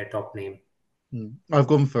their top name. I've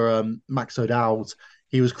gone for Max O'Dowd.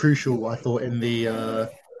 He was crucial, I thought, in the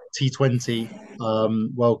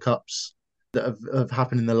T20 World Cups that have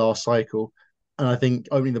happened in the last cycle. And I think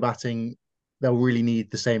opening the batting, they'll really need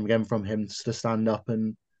the same again from him to stand up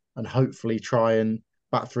and hopefully try and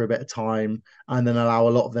bat through a bit of time, and then allow a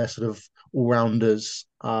lot of their sort of all-rounders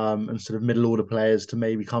and sort of middle order players to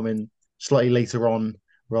maybe come in slightly later on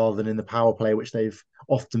rather than in the power play, which they've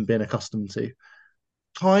often been accustomed to.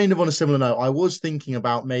 Kind of on a similar note, I was thinking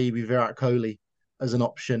about maybe Virat Kohli as an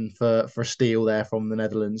option for a steal there from the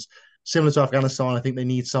Netherlands. Similar to Afghanistan, I think they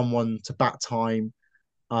need someone to bat time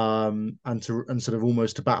and sort of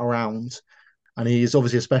almost to bat around. And he is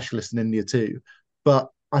obviously a specialist in India too. But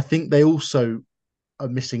I think they also are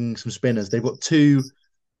missing some spinners. They've got two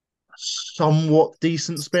somewhat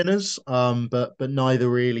decent spinners, but neither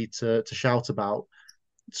really to shout about.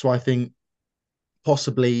 So I think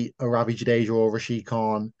possibly a Ravi Jadeja or Rashid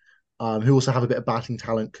Khan, who also have a bit of batting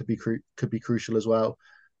talent, could be crucial as well.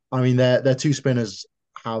 I mean, their two spinners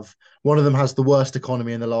have one of them has the worst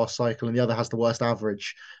economy in the last cycle, and the other has the worst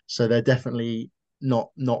average. So they're definitely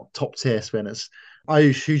not top tier spinners.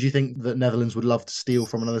 Ayush, who do you think that Netherlands would love to steal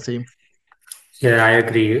from another team? Yeah, I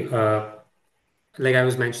agree. Like I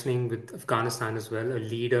was mentioning with Afghanistan as well, a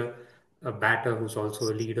leader, a batter who's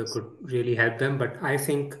also a leader could really help them. But I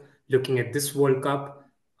think looking at this World Cup,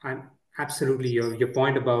 I'm absolutely your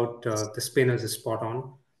point about the spinners is spot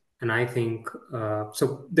on. And I think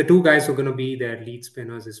so. The two guys who are going to be their lead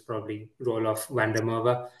spinners is probably Roelof van der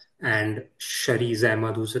Merwe and Shariz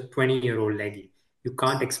Ahmed, who's a 20-year-old leggy. You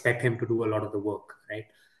can't expect him to do a lot of the work, right?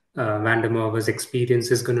 Van der Merwe's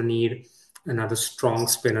experience is going to need another strong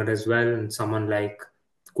spinner as well, and someone like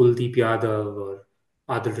Kuldeep Yadav or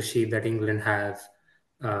Adil Rashid that England have,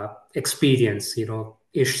 experience,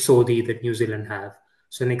 Ish Sodhi that New Zealand have.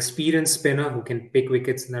 So an experienced spinner who can pick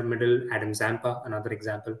wickets in the middle, Adam Zampa, another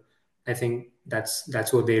example. I think that's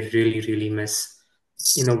what they really, really miss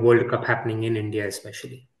in a World Cup happening in India,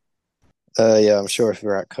 especially. Yeah, I'm sure if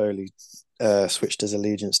Virat Kohli switched his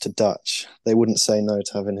allegiance to Dutch, they wouldn't say no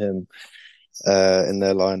to having him in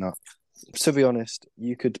their lineup. To be honest,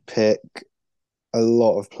 you could pick a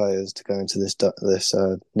lot of players to go into this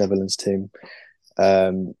Netherlands team.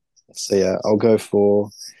 So yeah, I'll go for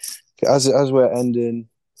as we're ending,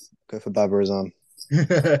 go for Babar Azam.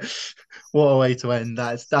 What a way to end.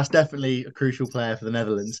 That's definitely a crucial player for the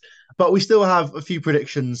Netherlands. But we still have a few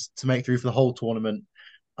predictions to make through for the whole tournament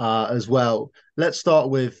as well. Let's start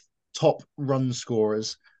with top run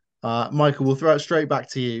scorers. Michael, we'll throw it straight back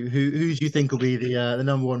to you. Who do you think will be the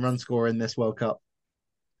number one run scorer in this World Cup?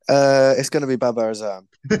 It's going to be Babar Azam,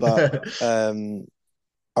 but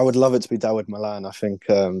I would love it to be Dawid Malan. I think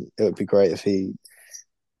it would be great if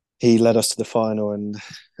he led us to the final and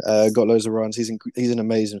got loads of runs. He's in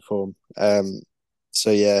amazing form.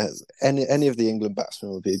 So yeah, any of the England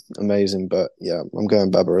batsmen would be amazing. But yeah, I'm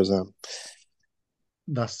going Babar Azam.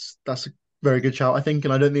 That's a very good shout, I think,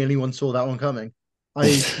 and I don't think anyone saw that one coming.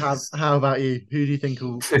 How about you? Who do you think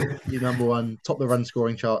will be number one, top the run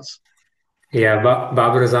scoring charts? Yeah,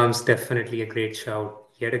 Babar Azam's definitely a great shout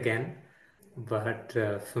yet again. But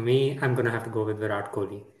for me, I'm going to have to go with Virat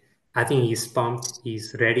Kohli. I think he's pumped.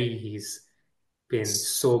 He's ready. He's been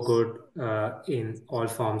so good in all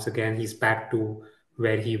forms again. He's back to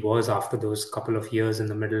where he was after those couple of years in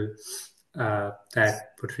the middle that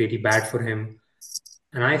were really bad for him.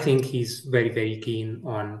 And I think he's very, very keen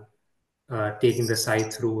on taking the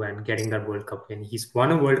side through and getting that World Cup win. He's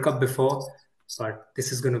won a World Cup before, but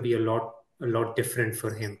this is going to be a lot different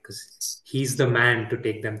for him because he's the man to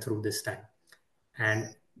take them through this time.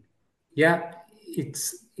 And yeah,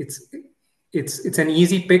 it's an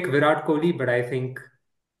easy pick, Virat Kohli, but I think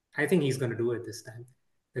he's going to do it this time.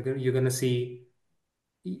 You're going to see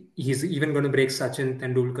he's even going to break Sachin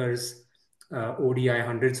Tendulkar's ODI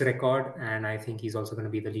hundreds record, and I think he's also going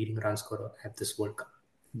to be the leading run scorer at this World Cup.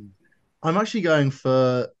 I'm actually going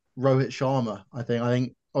for Rohit Sharma. I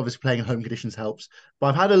think obviously playing in home conditions helps, but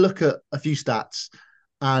I've had a look at a few stats,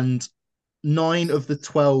 and 9 of the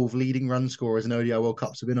 12 leading run scorers in ODI World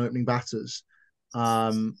Cups have been opening batters.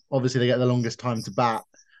 Obviously, they get the longest time to bat,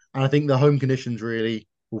 and I think the home conditions really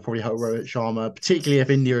will probably help Rohit Sharma, particularly if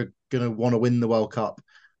India are going to want to win the World Cup.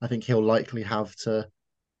 I think he'll likely have to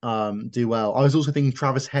do well. I was also thinking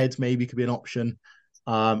Travis Head maybe could be an option,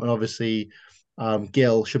 and obviously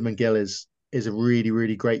Shubman Gill is a really,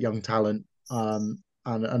 really great young talent, and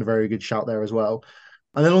a very good shout there as well.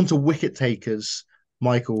 And then on to wicket takers.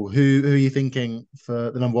 Michael, who are you thinking for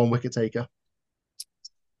the number one wicket taker?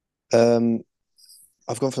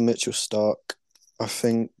 I've gone for Mitchell Starc. I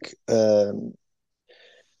think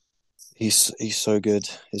he's so good.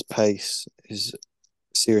 His pace is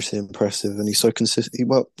seriously impressive, and he's so consistent.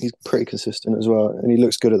 He's pretty consistent as well, and he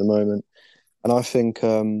looks good at the moment. And I think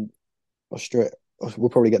Australia. We'll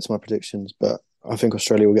probably get to my predictions, but I think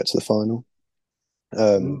Australia will get to the final,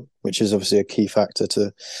 which is obviously a key factor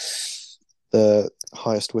to the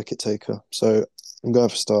highest wicket taker. So I'm going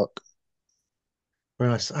for Starc.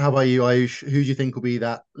 Very nice. How about you, Ayush? Who do you think will be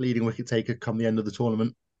that leading wicket taker come the end of the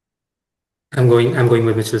tournament? I'm going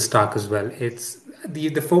with Mitchell Starc as well. It's the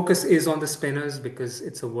focus is on the spinners because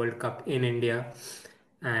it's a World Cup in India,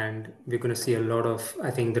 and we're going to see a lot of.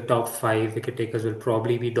 I think the top 5 wicket takers will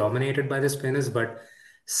probably be dominated by the spinners, but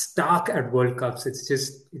Stark at World Cups, it's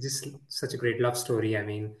just such a great love story. I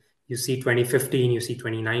mean, you see 2015, you see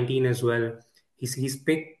 2019 as well. He's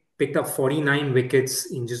picked up 49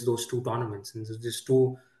 wickets in just those two tournaments, and just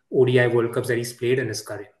two ODI World Cups that he's played in his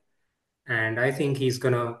career. And I think he's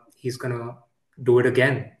gonna do it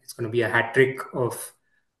again. It's gonna be a hat trick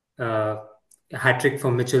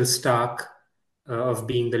for Mitchell Stark of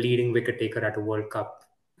being the leading wicket taker at a World Cup,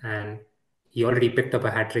 and he already picked up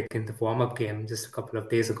a hat trick in the warm up game just a couple of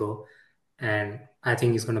days ago, and I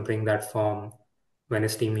think he's going to bring that form when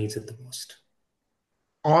his team needs it the most.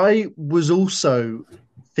 I was also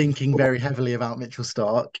thinking very heavily about Mitchell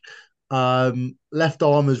Stark. Left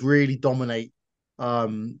armers really dominate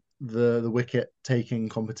the wicket taking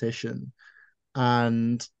competition,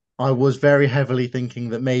 and I was very heavily thinking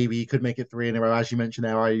that maybe he could make it three in a row, as you mentioned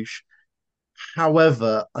there, Ayush.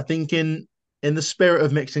 However, I think in the spirit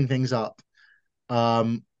of mixing things up,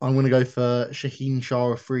 I'm going to go for Shaheen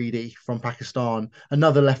Shah Afridi from Pakistan,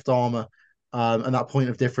 another left armer, and that point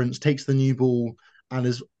of difference takes the new ball and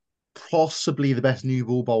is possibly the best new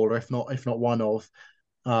ball bowler, if not one of,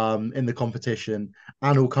 in the competition,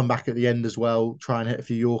 and will come back at the end as well, try and hit a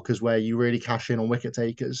few Yorkers where you really cash in on wicket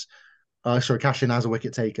takers. Cash in as a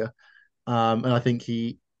wicket taker, and I think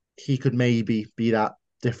he could maybe be that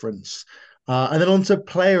difference. And then on to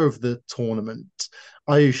player of the tournament.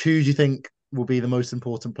 Ayush, who do you think will be the most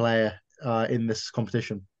important player in this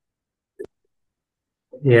competition?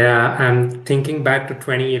 Yeah, I'm thinking back to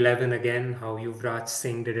 2011 again, how Yuvraj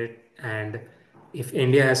Singh did it. And if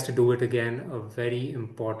India has to do it again,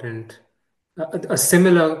 a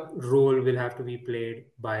similar role will have to be played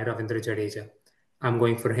by Ravindra Jadeja. I'm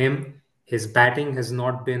going for him. His batting has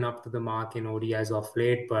not been up to the mark in ODIs of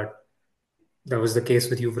late, but that was the case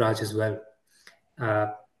with Yuvraj as well. Uh,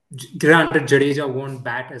 Granted, Jadeja won't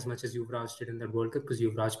bat as much as Yuvraj did in that World Cup because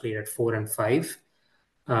Yuvraj played at 4 and 5.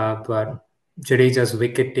 But Jadeja's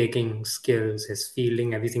wicket taking skills, his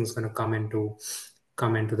fielding, everything's going to come into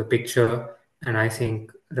the picture. And I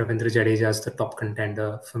think Ravindra Jadeja is the top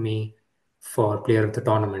contender for me for player of the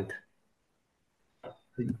tournament.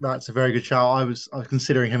 That's a very good shout. I was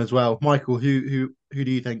considering him as well. Michael, who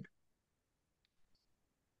do you think?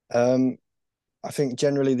 I think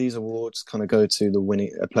generally these awards kind of go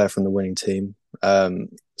to a player from the winning team.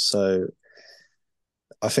 So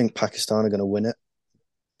I think Pakistan are going to win it.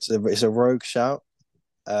 It's a rogue shout.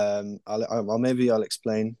 I'll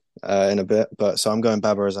explain in a bit. But so I'm going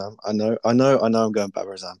Babar Azam. I know. I'm going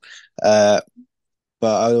Babar Azam.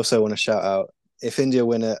 But I also want to shout out if India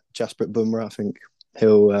win it, Jasprit Bumrah. I think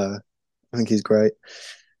he's great.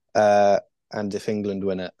 And if England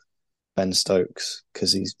win it, Ben Stokes,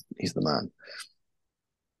 because he's the man.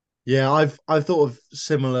 Yeah, I've thought of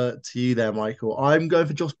similar to you there, Michael. I'm going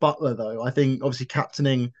for Josh Buttler though. I think obviously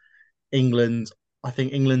captaining England. I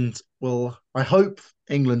think England will. I hope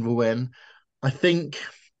England will win. I think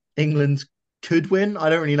England could win.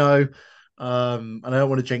 I don't really know, and I don't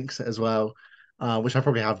want to jinx it as well, which I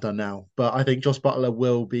probably have done now. But I think Josh Buttler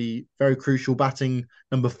will be very crucial, batting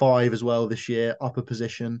number 5 as well this year, upper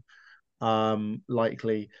position,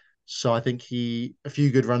 likely. So I think a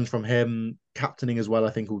few good runs from him, captaining as well.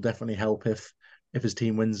 I think will definitely help if his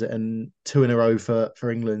team wins it, and 2 in a row for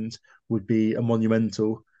England would be a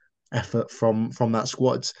monumental effort from that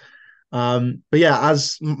squad. But yeah,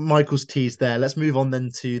 as Michael's teased there, let's move on then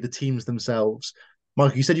to the teams themselves.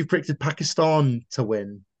 Michael, you said you've predicted Pakistan to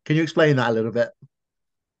win. Can you explain that a little bit?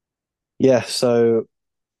 Yeah. So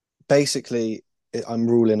basically,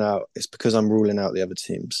 it's because I'm ruling out the other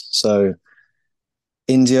teams. So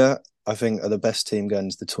India, I think, are the best team going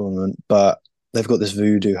into the tournament, but they've got this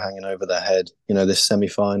voodoo hanging over their head. This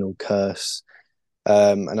semi-final curse.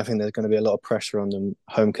 And I think there's going to be a lot of pressure on them,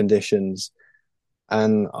 home conditions.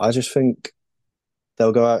 And I just think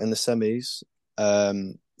they'll go out in the semis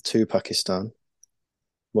to Pakistan.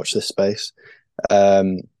 Watch this space.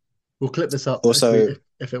 We'll clip this up also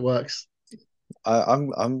if it works.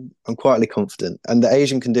 I'm quietly confident, and the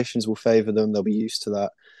Asian conditions will favour them. They'll be used to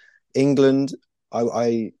that. England,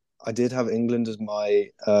 I did have England as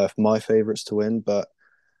my favourites to win, but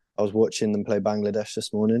I was watching them play Bangladesh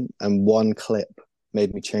this morning, and one clip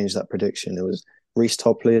made me change that prediction. It was Reece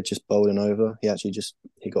Topley had just bowled an over. He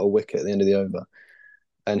got a wicket at the end of the over,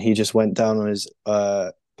 and he just went down on his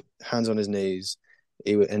hands on his knees.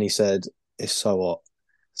 He said, "It's so hot."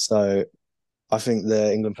 So I think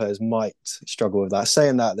the England players might struggle with that.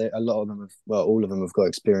 Saying that, all of them have got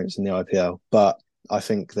experience in the IPL, but I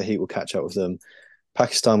think the heat will catch up with them.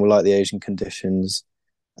 Pakistan will like the Asian conditions,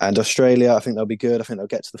 and Australia, I think they'll be good. I think they'll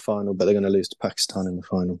get to the final, but they're going to lose to Pakistan in the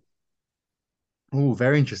final. Oh,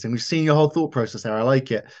 very interesting. We've seen your whole thought process there. I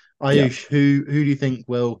like it. Yeah. Ayush, who do you think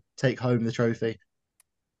will take home the trophy?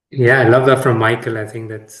 Yeah, I love that from Michael. I think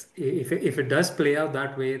that's if it does play out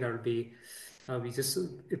that way, that would be we just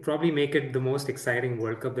it probably make it the most exciting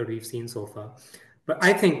World Cup that we've seen so far. But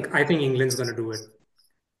I think England's going to do it.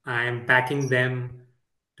 I'm backing them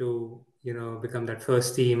to become that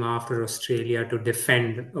first team after Australia to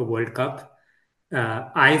defend a World Cup.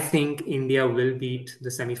 I think India will beat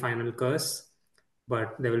the semi-final curse,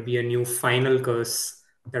 but there will be a new final curse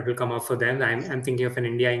that will come up for them. I'm thinking of an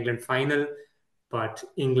India-England final, but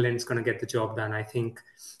England's going to get the job done. I think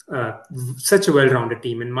uh, such a well-rounded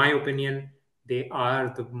team. In my opinion, they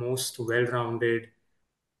are the most well-rounded,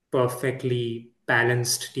 perfectly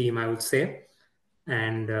balanced team, I would say.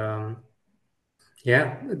 And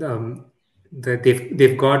yeah,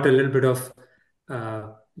 they've got a little bit of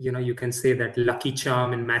you can say that lucky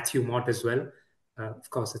charm in Matthew Mott as well. Of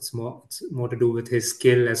course, it's more to do with his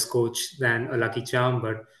skill as coach than a lucky charm.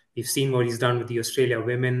 But we've seen what he's done with the Australia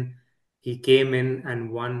women. He came in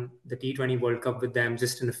and won the T20 World Cup with them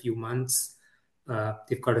just in a few months.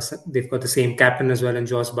 They've got the same captain as well, and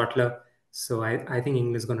Josh Butler. So I think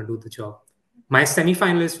England's going to do the job. My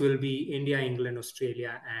semi-finalists will be India, England,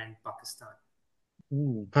 Australia, and Pakistan.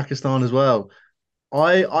 Ooh, Pakistan as well.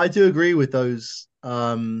 I do agree with those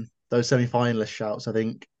semi-finalist shouts. I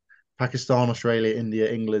think Pakistan, Australia,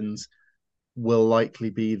 India, England will likely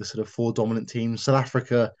be the sort of four dominant teams. South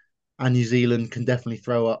Africa and New Zealand can definitely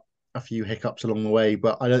throw up a few hiccups along the way,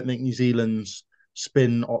 but I don't think New Zealand's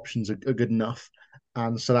spin options are good enough.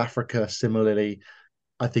 And South Africa, similarly,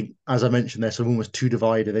 I think, as I mentioned, they're sort of almost too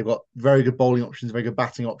divided. They've got very good bowling options, very good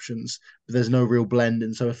batting options, but there's no real blend.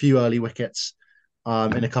 And so a few early wickets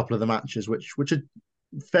in a couple of the matches, which are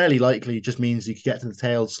fairly likely, just means you could get to the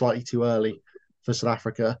tail slightly too early for South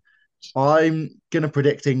Africa. I'm going to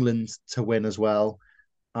predict England to win as well.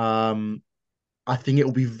 Um, I think it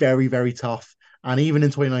will be very, very tough. And even in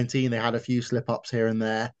 2019, they had a few slip ups here and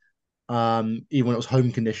there, even when it was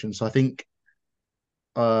home conditions. So I think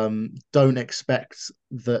don't expect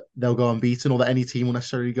that they'll go unbeaten or that any team will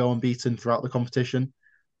necessarily go unbeaten throughout the competition.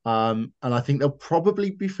 And I think they'll probably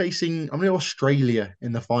be facing, I'm going to Australia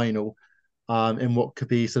in the final, in what could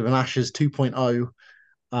be sort of an Ashes 2.0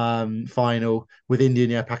 final with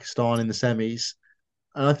India and Pakistan in the semis.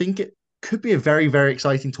 And I think it could be a very, very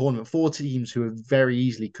exciting tournament. Four teams who very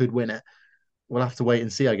easily could win it. We'll have to wait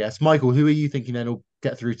and see, I guess. Michael, who are you thinking then will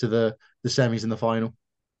get through to the semis and the final?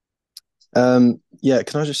 Yeah,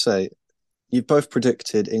 can I just say, you've both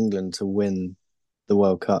predicted England to win the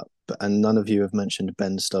World Cup, and none of you have mentioned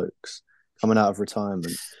Ben Stokes coming out of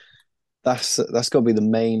retirement. That's got to be the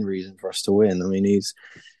main reason for us to win. I mean, he's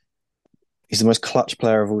the most clutch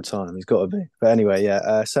player of all time. He's got to be. But anyway,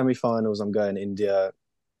 yeah, semi-finals. I'm going India,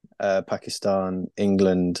 Pakistan,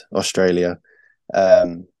 England, Australia.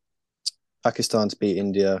 Pakistan to beat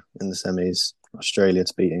India in the semis. Australia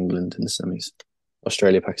to beat England in the semis.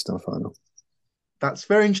 Australia Pakistan final. That's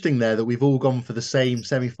very interesting there that we've all gone for the same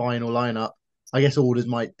semi-final lineup. I guess orders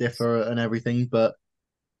might differ and everything, but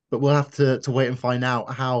we'll have to wait and find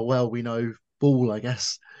out how well we know ball, I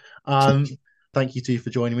guess. Um, Thank you two for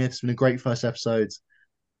joining me. It's been a great first episode.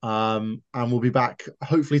 And we'll be back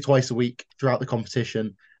hopefully twice a week throughout the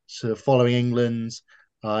competition. So following England,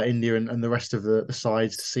 India and the rest of the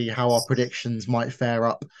sides to see how our predictions might fare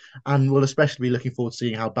up. And we'll especially be looking forward to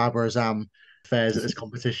seeing how Babar Azam fares at this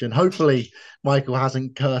competition. Hopefully, Michael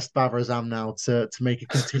hasn't cursed Babar Azam now to make a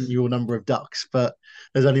continual number of ducks, but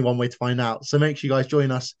there's only one way to find out. So make sure you guys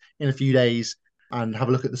join us in a few days and have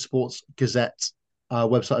a look at the Sports Gazette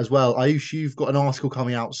website as well. Ayush, you've got an article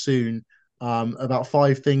coming out soon about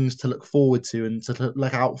 5 things to look forward to and to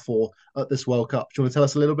look out for at this World Cup. Do you want to tell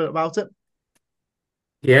us a little bit about it?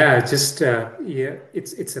 Yeah, just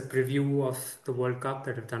it's a preview of the World Cup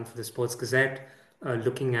that I've done for the Sports Gazette,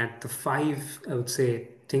 looking at the 5, I would say,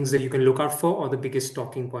 things that you can look out for or the biggest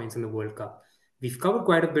talking points in the World Cup. We've covered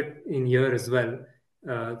quite a bit in here as well.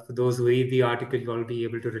 For those who read the article, you'll be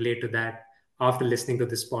able to relate to that after listening to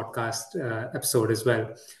this podcast episode as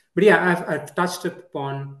well. But yeah, I've touched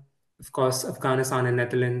upon, of course, Afghanistan and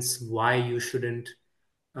Netherlands, why you shouldn't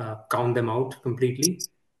count them out completely,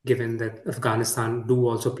 given that Afghanistan do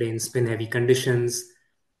also play in spin-heavy conditions.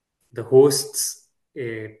 The hosts,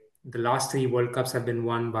 the last 3 World Cups have been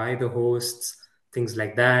won by the hosts, things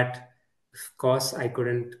like that. Of course, I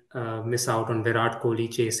couldn't miss out on Virat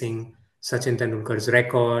Kohli chasing Sachin Tendulkar's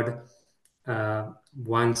record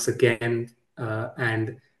once again.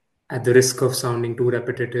 And at the risk of sounding too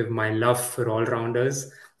repetitive, my love for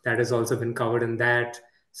all-rounders, that has also been covered in that.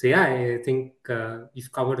 So yeah, I think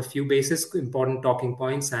we've covered a few bases, important talking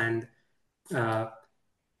points, and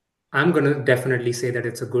I'm going to definitely say that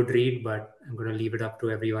it's a good read, but I'm going to leave it up to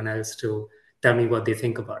everyone else to tell me what they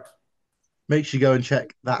think about it. Make sure you go and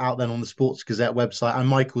check that out then on the Sports Gazette website and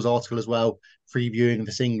Michael's article as well, previewing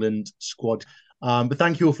this England squad. But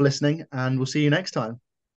thank you all for listening, and we'll see you next time.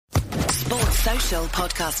 Sports Social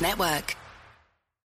Podcast Network.